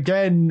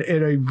 again,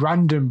 in a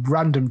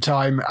random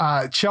time.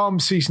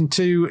 Charmed Season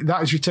 2,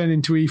 that is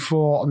returning to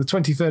E4 on the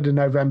 23rd of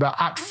November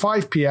at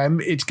 5 p.m.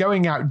 It's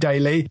going out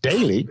daily.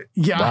 Daily?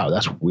 Yeah. Wow,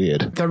 that's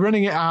weird. They're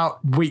running it out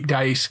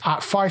weekdays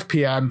at 5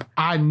 p.m.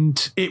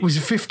 and it was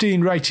a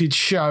 15 rated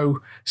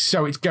show,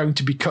 so it's going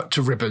to be cut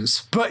to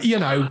ribbons. But, you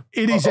know,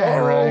 it is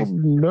airing. Oh,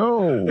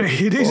 no.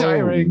 It is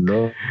airing.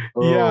 No.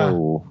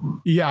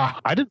 Yeah.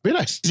 I didn't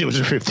realize it was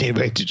a 15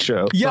 rated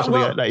show. Yeah,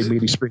 that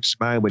immediately springs to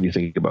mind when you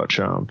think about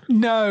Charmed.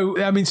 No,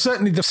 I mean,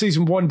 certainly the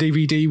season 1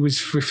 DVD was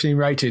 15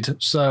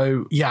 rated.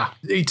 So, yeah,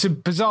 it's a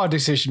bizarre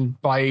decision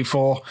by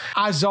E4,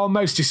 as are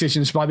most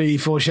decisions by the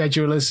E4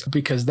 schedulers,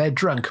 because they're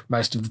drunk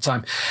most of the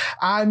time.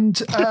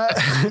 And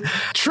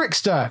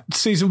Trickster,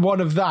 season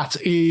 1 of of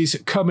that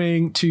is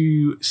coming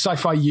to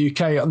Sci-Fi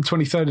UK on the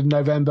 23rd of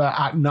November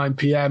at 9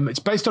 p.m. It's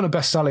based on a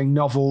best-selling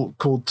novel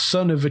called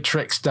Son of a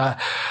Trickster.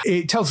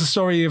 It tells the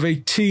story of a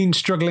teen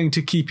struggling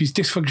to keep his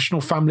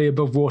dysfunctional family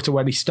above water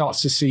when he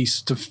starts to see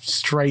sort of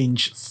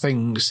strange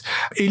things.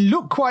 It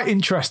looked quite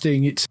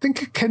interesting. It's, I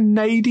think, a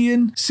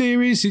Canadian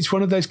series. It's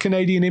one of those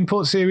Canadian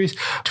import series.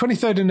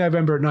 23rd of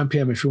November at 9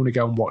 p.m. if you want to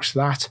go and watch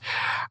that.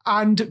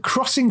 And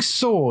Crossing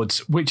Swords,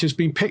 which has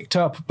been picked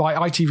up by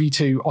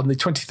ITV2 on the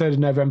 23rd of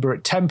November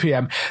at 10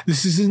 p.m.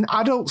 This is an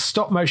adult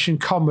stop-motion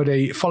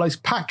comedy. It follows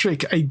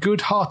Patrick, a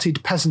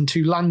good-hearted peasant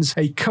who lands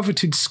a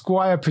coveted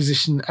squire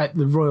position at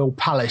the Royal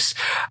Palace.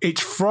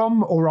 It's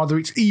from, or rather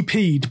it's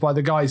EP'd by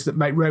the guys that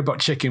make Robot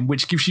Chicken,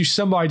 which gives you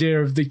some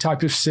idea of the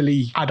type of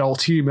silly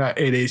adult humour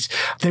it is.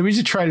 There is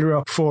a trailer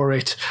up for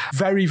it.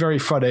 Very, very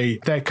funny.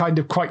 They're kind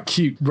of quite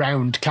cute,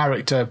 round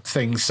character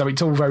things, so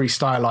it's all very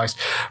stylised.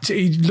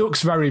 It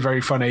looks very,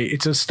 very funny.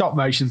 It's a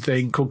stop-motion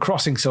thing called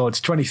Crossing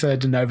Swords,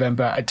 23rd of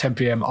November at 10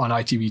 p.m. on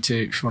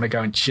ITV2 if you want to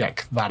go and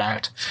check that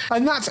out.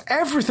 And that's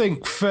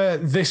everything for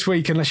this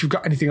week, unless you've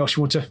got anything else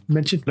you want to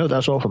mention. No,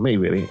 that's all for me,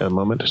 really, at the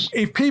moment.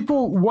 If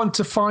people want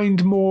to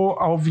find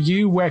more of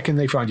you, where can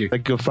they find you? They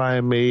can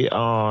find me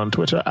on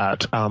Twitter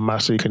at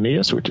Almasy,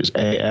 which is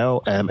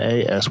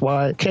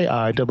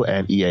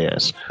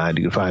ALMASYKINNEAS. And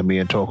you can find me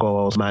and talk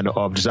all manner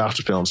of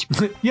disaster films.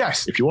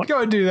 Yes, if you want.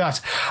 Go and do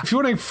that. If you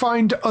want to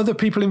find other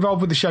people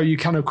involved with the show, you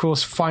can, of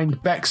course,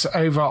 find Bex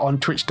over on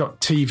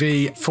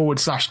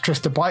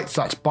twitch.tv/Trista Bytes.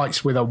 That's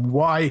Bytes with a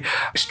Y.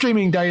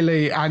 Streaming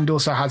daily and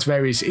also has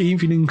various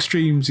evening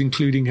streams,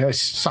 including her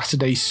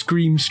Saturday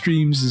Scream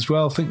streams as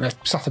well. I think they're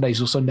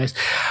Saturdays or Sundays.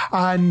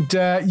 And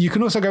you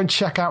can also go and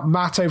check out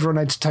Matt over on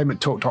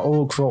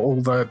entertainmenttalk.org for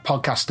all the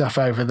podcast stuff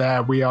over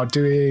there. We are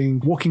doing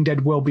Walking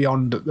Dead World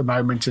Beyond at the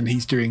moment, and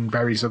he's doing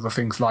various other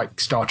things like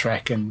Star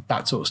Trek and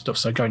that sort of stuff.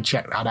 So go and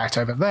check that out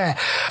over there.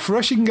 For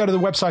us, you can go to the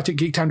website at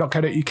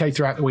geektown.co.uk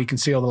throughout the week and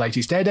see all the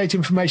latest air date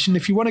information.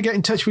 If you want to get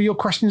in touch with your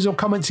questions or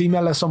comments,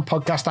 email us on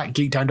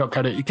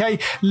podcast@geektown.co.uk.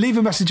 Leave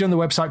a message on the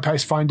website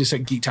post. Find us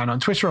at Geektown on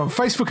Twitter, on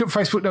Facebook at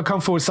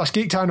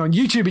facebook.com/Geektown, on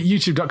YouTube at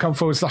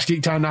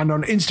youtube.com/Geektown, and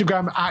on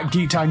Instagram at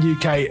Geektown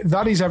UK.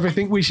 That is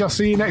everything. We shall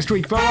see you next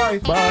week. Bye.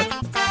 Bye.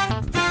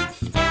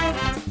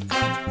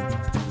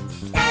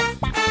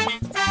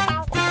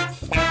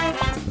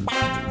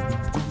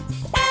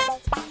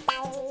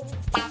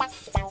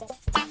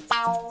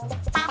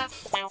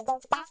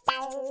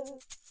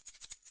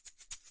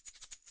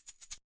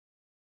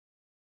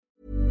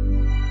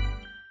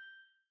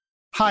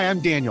 Hi, I'm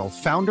Daniel,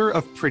 founder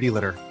of Pretty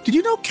Litter. Did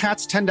you know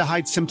cats tend to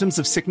hide symptoms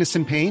of sickness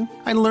and pain?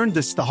 I learned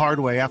this the hard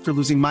way after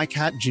losing my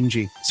cat,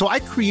 Gingy. So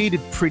I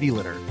created Pretty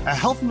Litter, a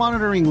health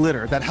monitoring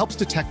litter that helps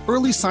detect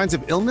early signs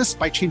of illness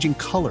by changing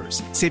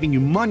colors, saving you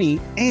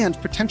money and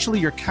potentially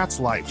your cat's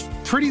life.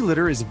 Pretty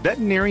Litter is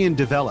veterinarian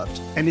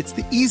developed, and it's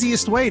the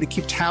easiest way to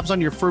keep tabs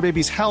on your fur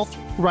baby's health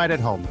right at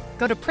home.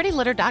 Go to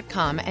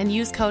prettylitter.com and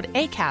use code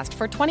ACAST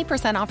for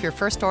 20% off your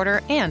first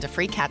order and a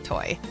free cat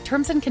toy.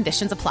 Terms and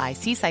conditions apply.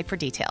 See site for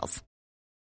details.